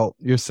you're out,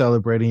 you're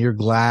celebrating, you're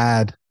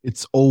glad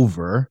it's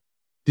over.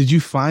 Did you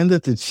find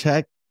that the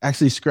check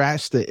actually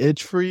scratched the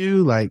itch for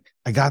you? Like,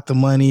 I got the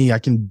money,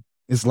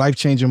 it's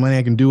life-changing money,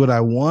 I can do what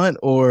I want?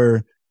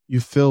 Or you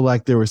feel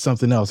like there was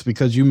something else?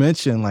 Because you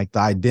mentioned like the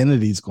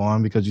identity's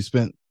gone because you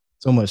spent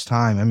so much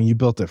time. I mean, you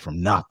built it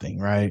from nothing,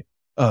 right?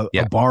 A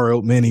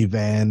borrowed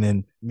minivan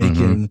and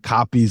making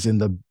copies in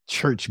the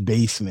church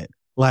basement.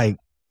 Like,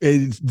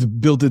 it's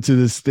built it to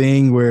this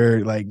thing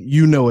where like,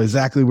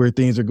 exactly where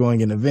things are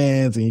going in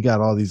advance and you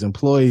got all these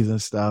employees and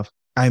stuff.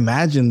 I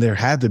imagine there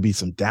had to be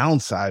some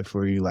downside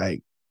for you,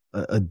 like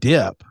a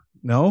dip,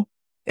 no?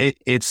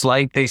 It's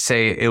like they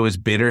say it was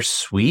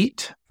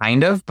bittersweet,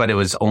 kind of, but it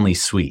was only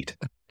sweet.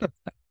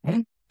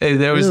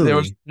 There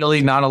was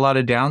really not a lot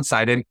of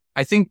downside. And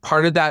I think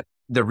part of that,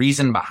 the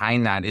reason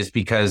behind that is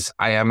because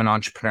I am an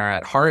entrepreneur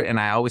at heart and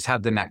I always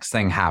have the next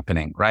thing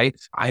happening, right?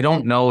 I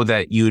don't know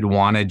that you'd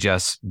want to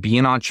just be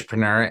an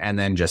entrepreneur and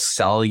then just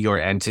sell your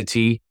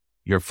entity,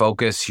 your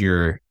focus,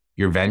 your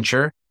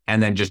venture,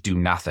 and then just do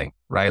nothing,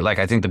 right? Like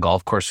I think the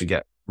golf course would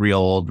get real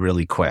old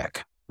really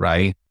quick,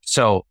 right?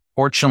 So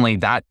fortunately,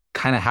 that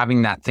kind of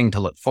having that thing to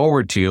look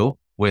forward to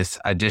with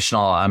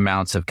additional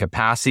amounts of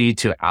capacity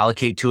to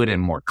allocate to it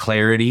and more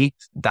clarity,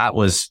 that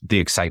was the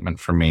excitement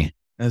for me.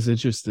 That's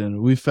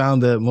interesting. We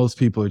found that most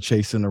people are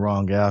chasing the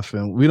wrong F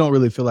and we don't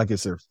really feel like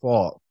it's their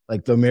fault.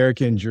 Like the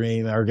American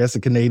dream, or I guess the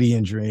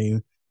Canadian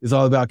dream, is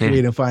all about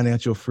creating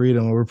financial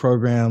freedom. We're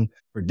programmed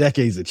for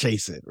decades to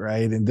chase it,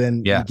 right? And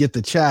then you get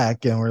the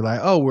check and we're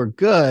like, oh, we're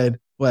good.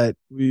 but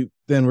we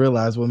then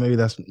realized, well, maybe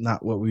that's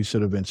not what we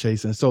should have been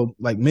chasing. So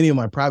like many of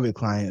my private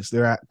clients,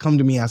 come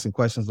to me asking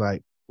questions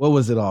like, what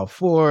was it all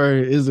for?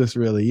 Is this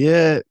really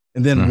it?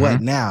 And then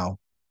what now?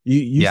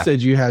 You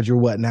said you had your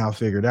what now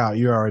figured out.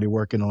 You're already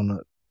working on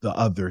the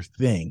other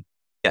thing.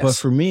 Yes. But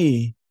for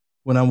me,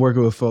 when I'm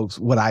working with folks,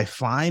 what I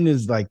find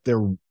is like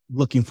they're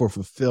looking for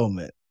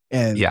fulfillment,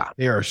 and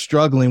they are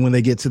struggling when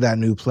they get to that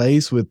new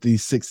place with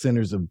these 6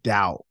 centers of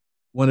doubt.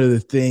 One of the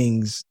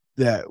things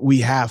that we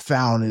have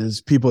found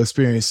is people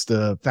experience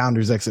the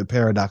founder's exit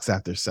paradox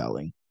after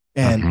selling.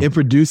 And it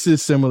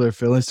produces similar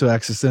feelings to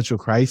existential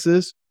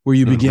crisis, where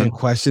you begin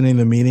questioning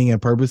the meaning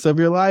and purpose of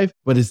your life,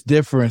 but it's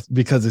different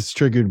because it's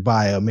triggered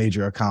by a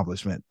major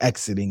accomplishment,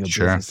 exiting a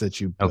business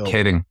that you built. No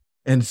kidding.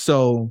 And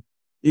so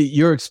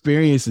your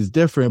experience is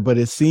different, but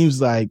it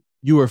seems like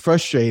you were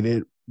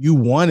frustrated, you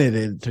wanted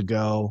it to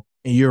go,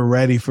 and you're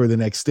ready for the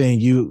next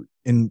thing.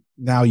 And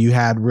now you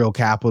had real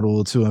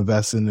capital to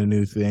invest in the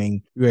new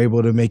thing. You're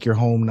able to make your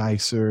home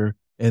nicer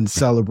and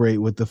celebrate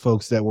with the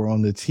folks that were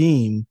on the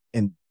team.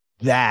 And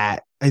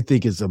that I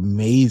think is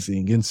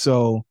amazing. And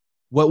so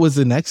what was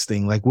the next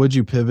thing? Like, what'd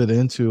you pivot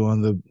into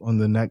on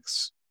the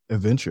next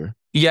adventure?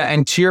 Yeah.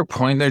 And to your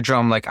point there,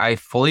 Jerome, like I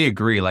fully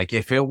agree. Like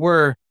if it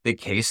were the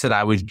case that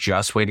I was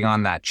just waiting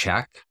on that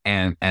check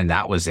and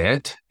that was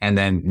it, and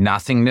then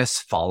nothingness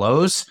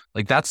follows,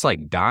 like that's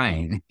like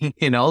dying,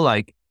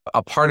 like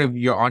a part of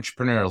your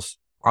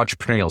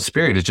entrepreneurial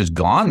spirit is just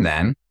gone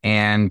then.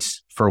 And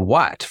for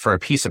what? For a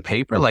piece of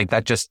paper? Like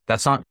that's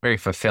not very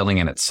fulfilling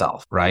in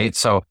itself, right?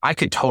 So I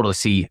could totally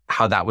see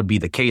how that would be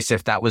the case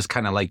if that was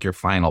kind of like your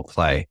final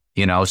play,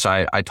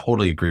 so I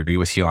totally agree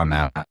with you on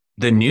that.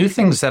 The new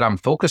things that I'm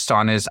focused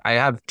on is I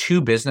have 2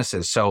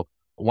 businesses. So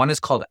one is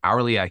called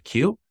Hourly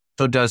IQ.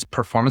 So it does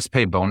performance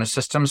pay bonus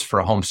systems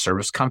for home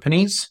service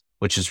companies,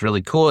 which is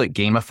really cool. It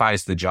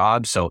gamifies the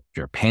job. So if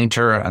you're a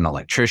painter, an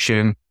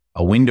electrician,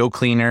 a window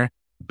cleaner,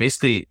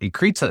 basically it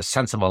creates a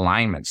sense of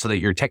alignment so that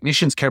your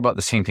technicians care about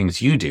the same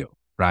things you do,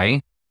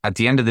 right? At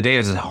the end of the day,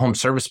 as a home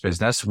service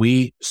business,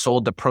 we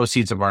sold the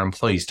proceeds of our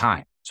employees'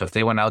 time. So if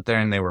they went out there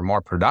and they were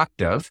more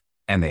productive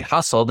and they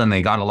hustled and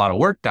they got a lot of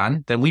work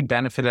done, then we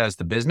benefited as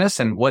the business.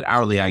 And what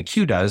Hourly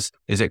IQ does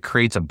is it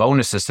creates a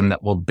bonus system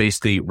that will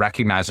basically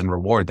recognize and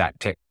reward that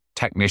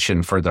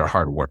technician for their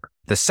hard work.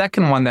 The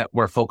second one that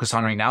we're focused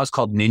on right now is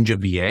called Ninja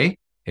VA.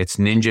 It's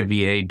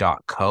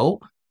ninjava.co.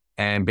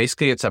 And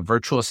basically it's a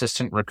virtual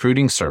assistant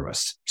recruiting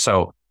service.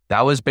 So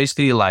that was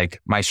basically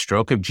like my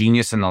stroke of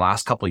genius in the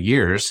last couple of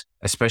years,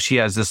 especially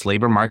as this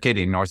labor market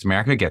in North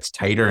America gets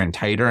tighter and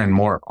tighter and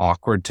more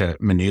awkward to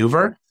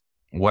maneuver.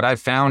 What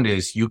I've found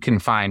is you can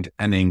find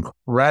an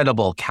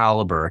incredible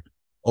caliber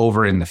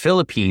over in the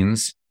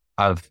Philippines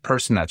of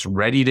person that's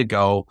ready to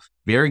go,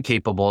 very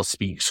capable,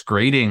 speaks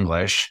great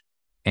English,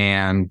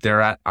 and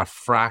they're at a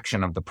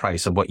fraction of the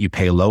price of what you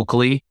pay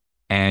locally.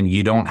 And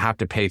you don't have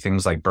to pay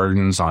things like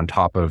burdens on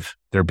top of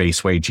their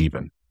base wage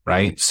even,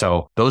 right?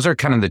 So those are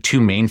kind of the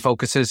 2 main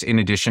focuses in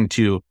addition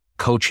to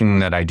coaching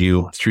that I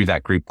do through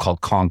that group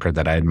called Conquer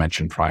that I had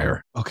mentioned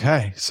prior.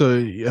 Okay. So,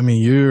 I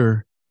mean,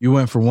 you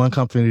went from one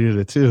company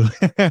to 2.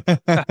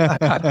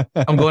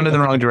 I'm going in the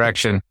wrong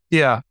direction.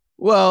 Yeah.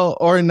 Well,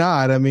 or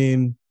not. I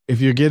mean, if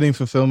you're getting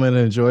fulfillment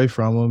and joy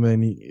from them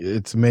and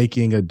it's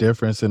making a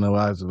difference in the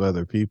lives of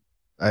other people,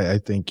 I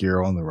think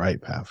you're on the right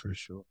path for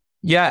sure.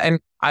 Yeah. And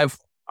I've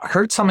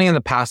heard something in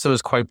the past that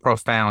was quite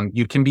profound.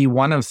 You can be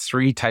one of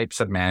 3 types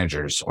of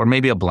managers, or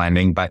maybe a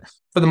blending, but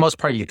for the most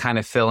part, you kind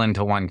of fill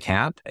into one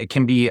camp. It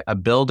can be a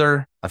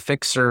builder, a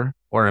fixer,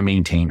 or a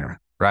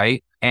maintainer,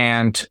 right?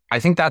 And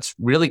I think that's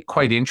really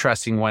quite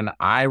interesting when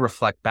I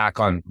reflect back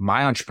on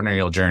my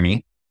entrepreneurial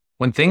journey.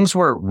 When things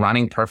were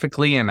running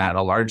perfectly and at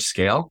a large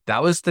scale,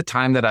 that was the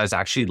time that I was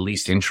actually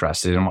least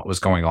interested in what was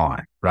going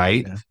on,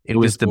 right? Yeah, it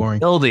was the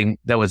building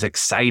that was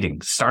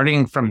exciting,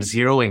 starting from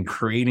zero and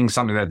creating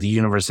something that the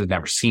universe had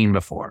never seen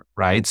before,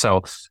 right?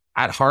 So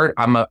at heart,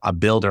 I'm a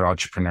builder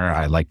entrepreneur,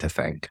 I like to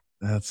think.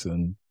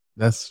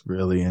 That's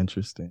really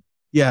interesting.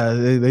 Yeah,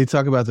 they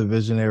talk about the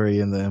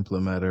visionary and the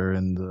implementer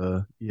and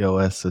the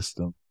EOS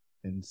system.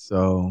 And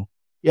so,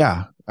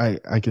 yeah,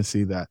 I can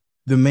see that.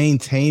 The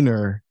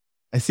maintainer,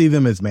 I see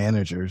them as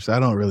managers. I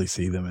don't really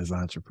see them as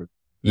entrepreneurs.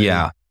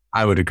 Yeah,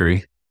 I would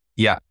agree.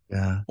 Yeah.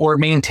 Or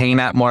maintain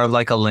at more of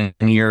like a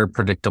linear,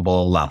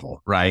 predictable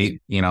level, right?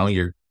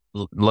 You're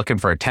looking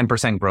for a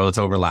 10% growth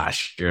over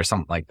last year,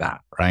 something like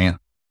that, right?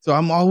 So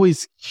I'm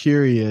always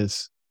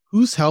curious,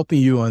 who's helping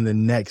you on the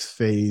next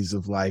phase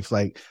of life?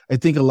 Like, I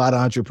think a lot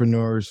of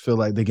entrepreneurs feel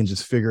like they can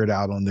just figure it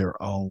out on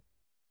their own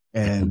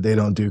and they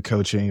don't do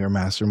coaching or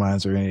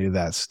masterminds or any of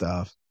that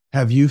stuff.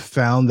 Have you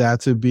found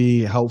that to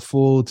be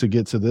helpful to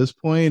get to this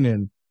point?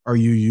 And are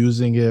you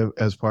using it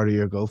as part of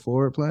your go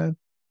forward plan?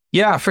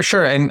 Yeah, for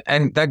sure. And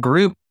that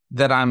group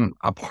that I'm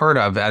a part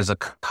of as a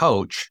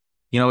coach,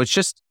 it's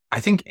just, I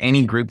think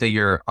any group that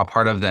you're a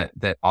part of that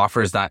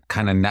offers that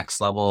kind of next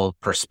level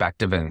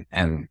perspective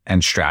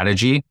and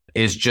strategy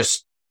is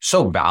just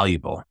so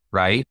valuable,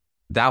 right?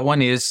 That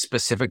one is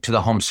specific to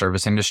the home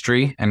service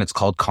industry and it's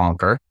called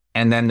Conquer.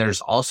 And then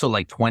there's also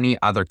like 20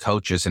 other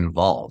coaches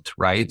involved,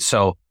 right?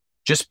 So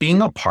just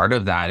being a part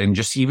of that and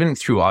just even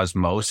through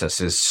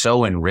osmosis is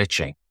so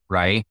enriching,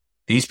 right?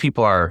 These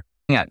people are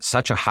at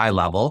such a high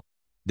level.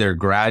 They're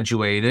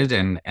graduated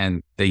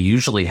and they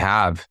usually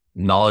have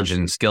knowledge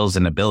and skills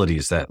and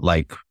abilities that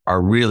like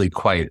are really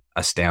quite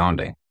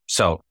astounding.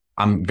 So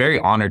I'm very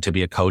honored to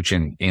be a coach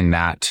in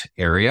that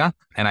area.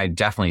 And I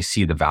definitely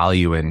see the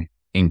value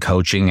in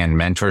coaching and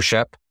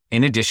mentorship.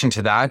 In addition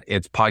to that,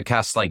 it's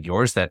podcasts like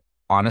yours that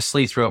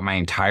honestly, throughout my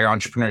entire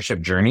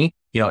entrepreneurship journey,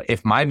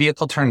 if my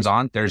vehicle turns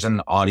on, there's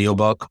an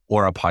audiobook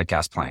or a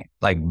podcast playing,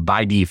 like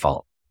by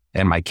default.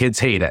 And my kids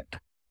hate it,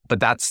 but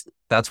that's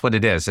what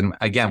it is. And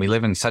again, we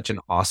live in such an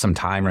awesome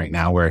time right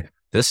now where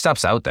this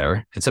stuff's out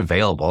there, it's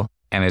available.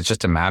 And it's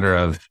just a matter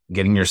of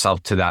getting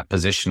yourself to that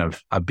position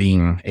of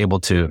being able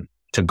to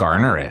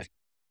garner it.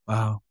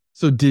 Wow.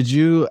 So did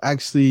you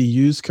actually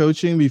use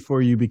coaching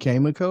before you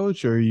became a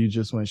coach, or you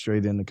just went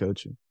straight into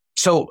coaching?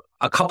 So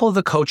a couple of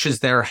the coaches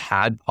there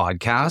had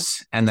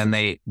podcasts, and then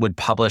they would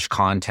publish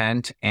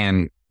content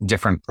and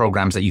different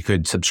programs that you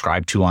could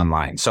subscribe to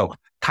online. So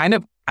kind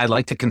of, I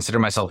like to consider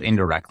myself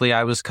indirectly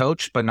I was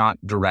coached, but not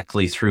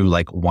directly through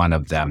like one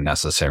of them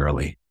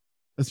necessarily.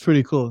 That's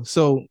pretty cool.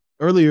 So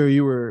earlier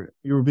you were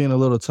being a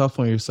little tough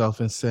on yourself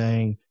and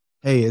saying,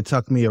 hey, it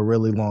took me a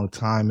really long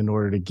time in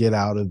order to get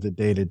out of the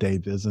day-to-day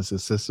business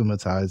and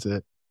systematize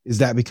it. Is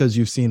that because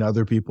you've seen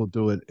other people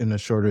do it in a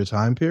shorter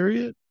time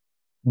period?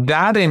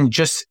 That and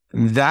just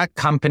that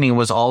company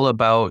was all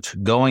about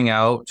going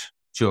out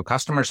to a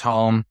customer's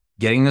home,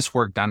 getting this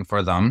work done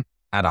for them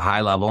at a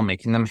high level,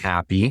 making them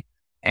happy.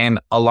 And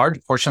a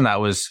large portion of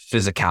that was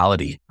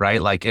physicality,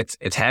 right? Like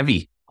it's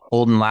heavy,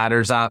 holding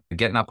ladders up,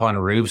 getting up on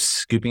roofs,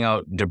 scooping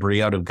out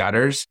debris out of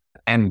gutters.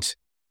 And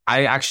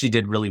I actually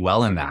did really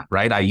well in that,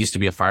 right? I used to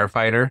be a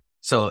firefighter,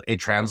 so it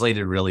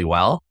translated really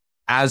well.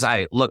 As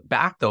I look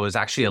back, though, is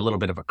actually a little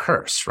bit of a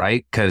curse,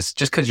 right? Because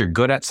just because you're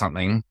good at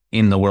something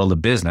in the world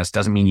of business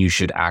doesn't mean you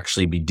should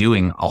actually be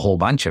doing a whole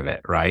bunch of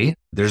it, right?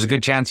 There's a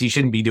good chance you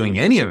shouldn't be doing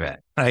any of it,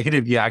 right?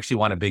 If you actually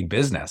want a big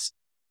business.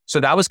 So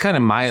that was kind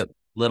of my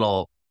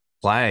little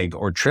flag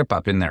or trip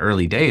up in the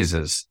early days,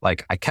 is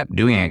like I kept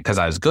doing it because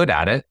I was good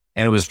at it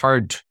and it was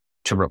hard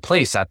to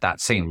replace at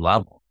that same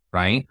level,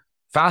 right?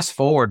 Fast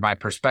forward, my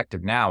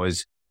perspective now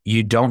is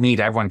you don't need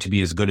everyone to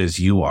be as good as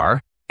you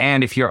are.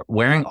 And if you're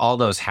wearing all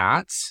those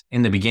hats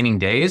in the beginning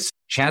days,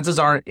 chances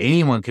are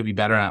anyone could be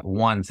better at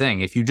one thing.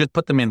 If you just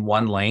put them in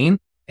one lane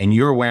and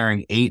you're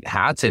wearing 8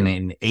 hats and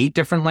in 8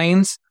 different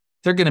lanes,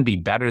 they're going to be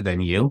better than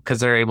you because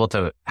they're able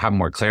to have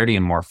more clarity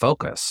and more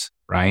focus,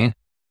 right?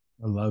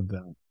 I love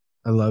that.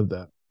 I love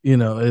that.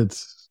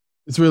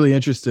 It's really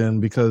interesting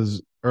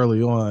because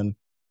early on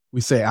we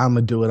say, I'm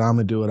going to do it, I'm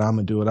going to do it, I'm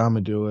going to do it, I'm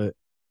going to do it.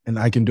 And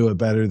I can do it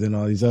better than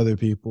all these other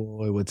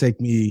people. It would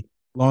take me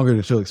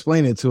longer to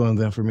explain it to them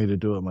than for me to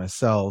do it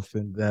myself.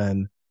 And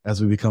then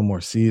as we become more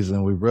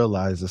seasoned, we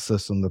realize the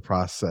system, the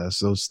process,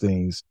 those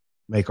things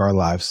make our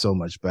lives so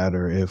much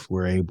better if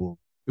we're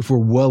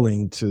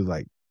willing to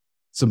like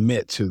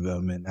submit to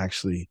them and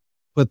actually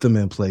put them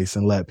in place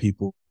and let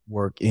people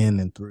work in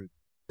and through.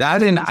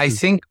 That, and I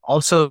think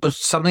also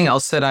something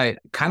else that I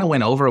kind of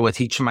went over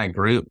with each of my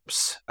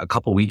groups a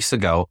couple weeks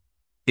ago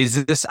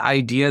is this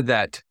idea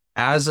that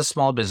as a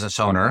small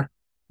business owner,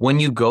 when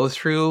you go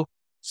through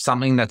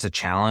something that's a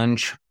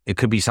challenge, it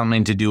could be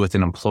something to do with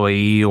an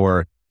employee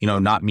or,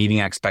 not meeting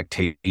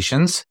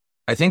expectations.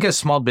 I think as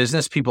small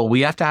business people,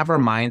 we have to have our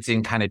minds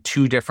in kind of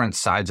 2 different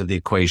sides of the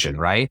equation,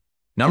 right?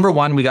 Number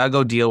one, we got to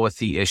go deal with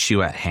the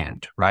issue at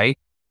hand, right?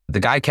 The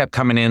guy kept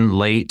coming in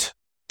late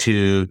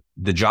to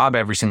the job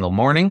every single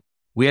morning.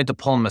 We had to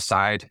pull him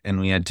aside and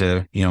we had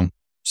to,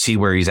 see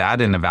where he's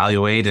at and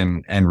evaluate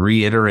and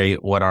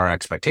reiterate what our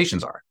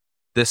expectations are.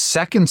 The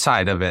second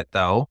side of it,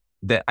 though,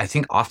 that I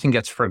think often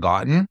gets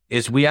forgotten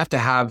is we have to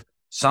have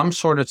some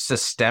sort of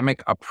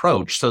systemic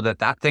approach so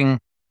that thing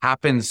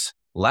happens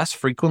less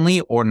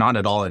frequently or not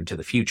at all into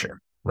the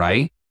future,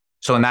 right?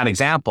 So in that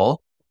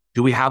example,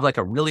 do we have like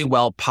a really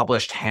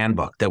well-published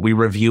handbook that we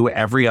review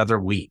every other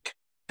week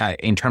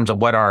in terms of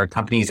what our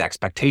company's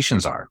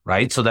expectations are,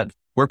 right? So that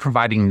we're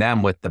providing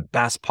them with the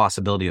best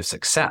possibility of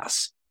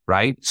success,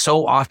 right?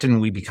 So often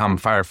we become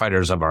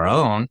firefighters of our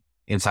own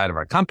inside of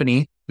our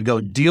company. We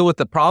go deal with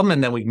the problem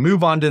and then we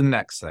move on to the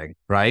next thing,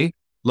 right?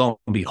 Lo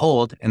and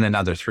behold, in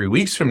another 3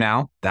 weeks from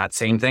now, that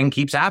same thing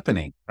keeps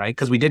happening, right?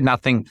 Because we did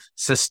nothing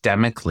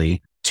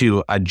systemically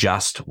to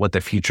adjust what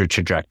the future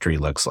trajectory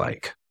looks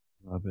like.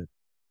 Love it.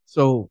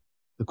 So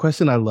the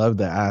question I love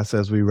to ask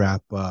as we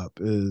wrap up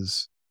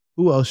is,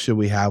 who else should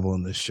we have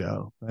on this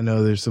show? I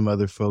know there's some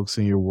other folks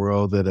in your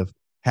world that have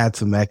had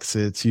some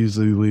exits.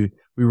 Usually we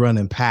run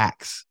in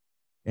packs.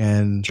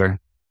 And sure.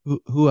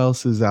 Who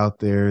else is out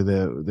there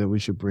that we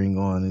should bring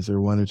on? Is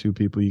there 1 or 2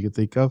 people you could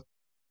think of?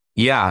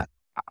 Yeah,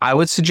 I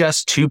would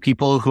suggest 2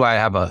 people who I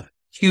have a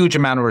huge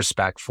amount of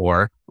respect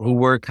for, who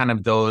were kind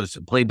of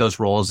played those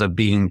roles of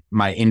being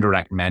my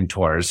indirect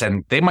mentors.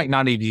 And they might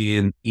not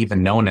even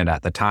known it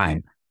at the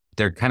time.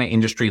 They're kind of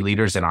industry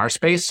leaders in our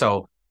space.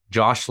 So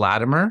Josh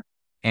Latimer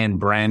and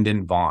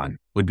Brandon Vaughn.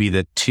 would be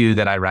the two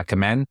that I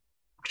recommend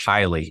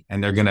highly.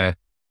 And they're going to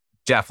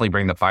definitely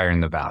bring the fire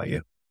and the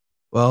value.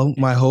 Well,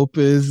 my hope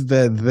is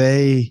that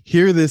they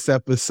hear this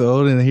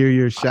episode and hear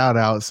your shout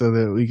out so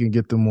that we can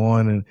get them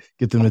on and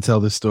get them to tell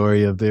the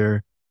story of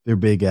their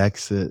big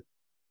exit.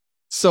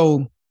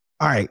 So,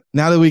 all right,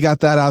 now that we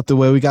got that out the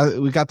way, we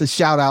got the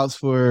shout outs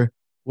for,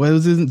 what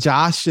was it,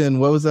 Josh,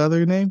 and what was the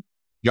other name?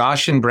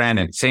 Josh and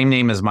Brandon, same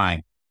name as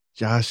mine.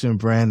 Josh and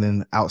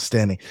Brandon,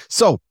 outstanding.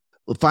 So,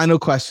 final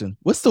question.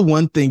 What's the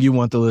one thing you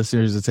want the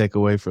listeners to take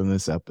away from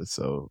this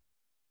episode?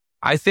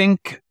 I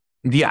think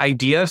the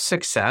idea of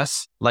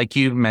success, like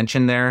you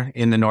mentioned there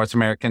in the North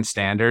American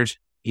Standard,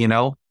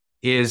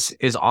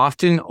 is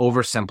often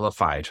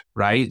oversimplified,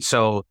 right?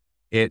 So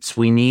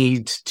we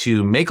need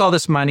to make all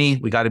this money.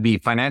 We got to be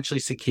financially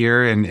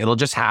secure, and it'll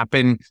just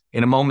happen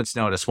in a moment's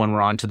notice when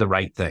we're on to the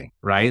right thing,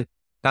 right?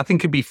 Nothing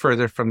could be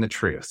further from the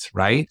truth,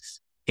 right?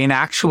 In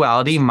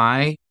actuality,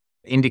 my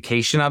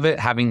indication of it,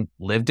 having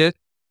lived it,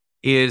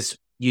 is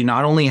you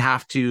not only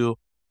have to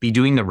be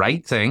doing the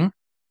right thing,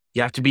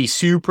 you have to be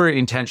super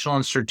intentional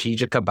and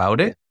strategic about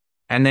it.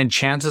 And then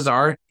chances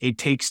are it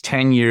takes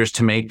 10 years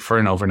to make for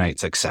an overnight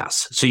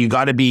success. So you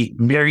got to be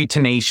very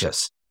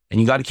tenacious,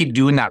 and you got to keep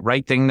doing that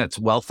right thing that's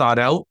well thought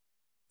out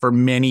for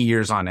many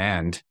years on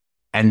end.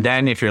 And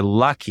then if you're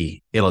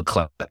lucky, it'll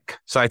click.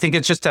 So I think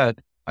it's just a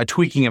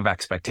tweaking of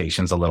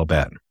expectations a little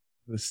bit.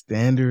 The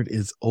standard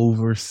is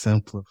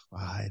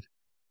oversimplified.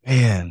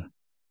 Man,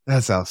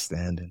 that's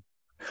outstanding.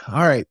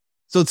 All right.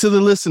 So to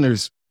the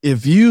listeners,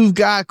 if you've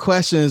got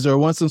questions or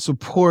want some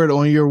support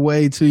on your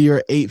way to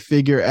your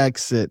 8-figure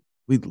exit,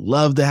 we'd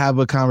love to have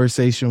a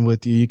conversation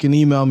with you. You can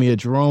email me at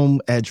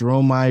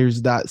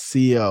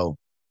jerome@jeromemyers.co.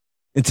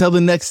 Until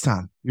the next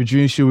time, your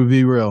dreams should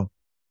be real.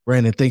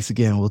 Brandon, thanks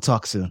again. We'll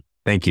talk soon.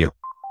 Thank you.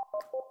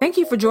 Thank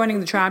you for joining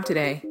the tribe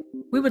today.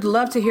 We would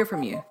love to hear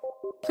from you.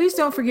 Please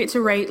don't forget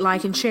to rate,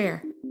 like, and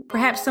share.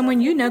 Perhaps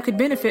someone you know could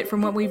benefit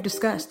from what we've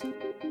discussed.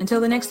 Until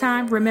the next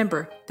time,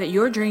 remember that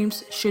your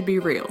dreams should be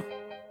real.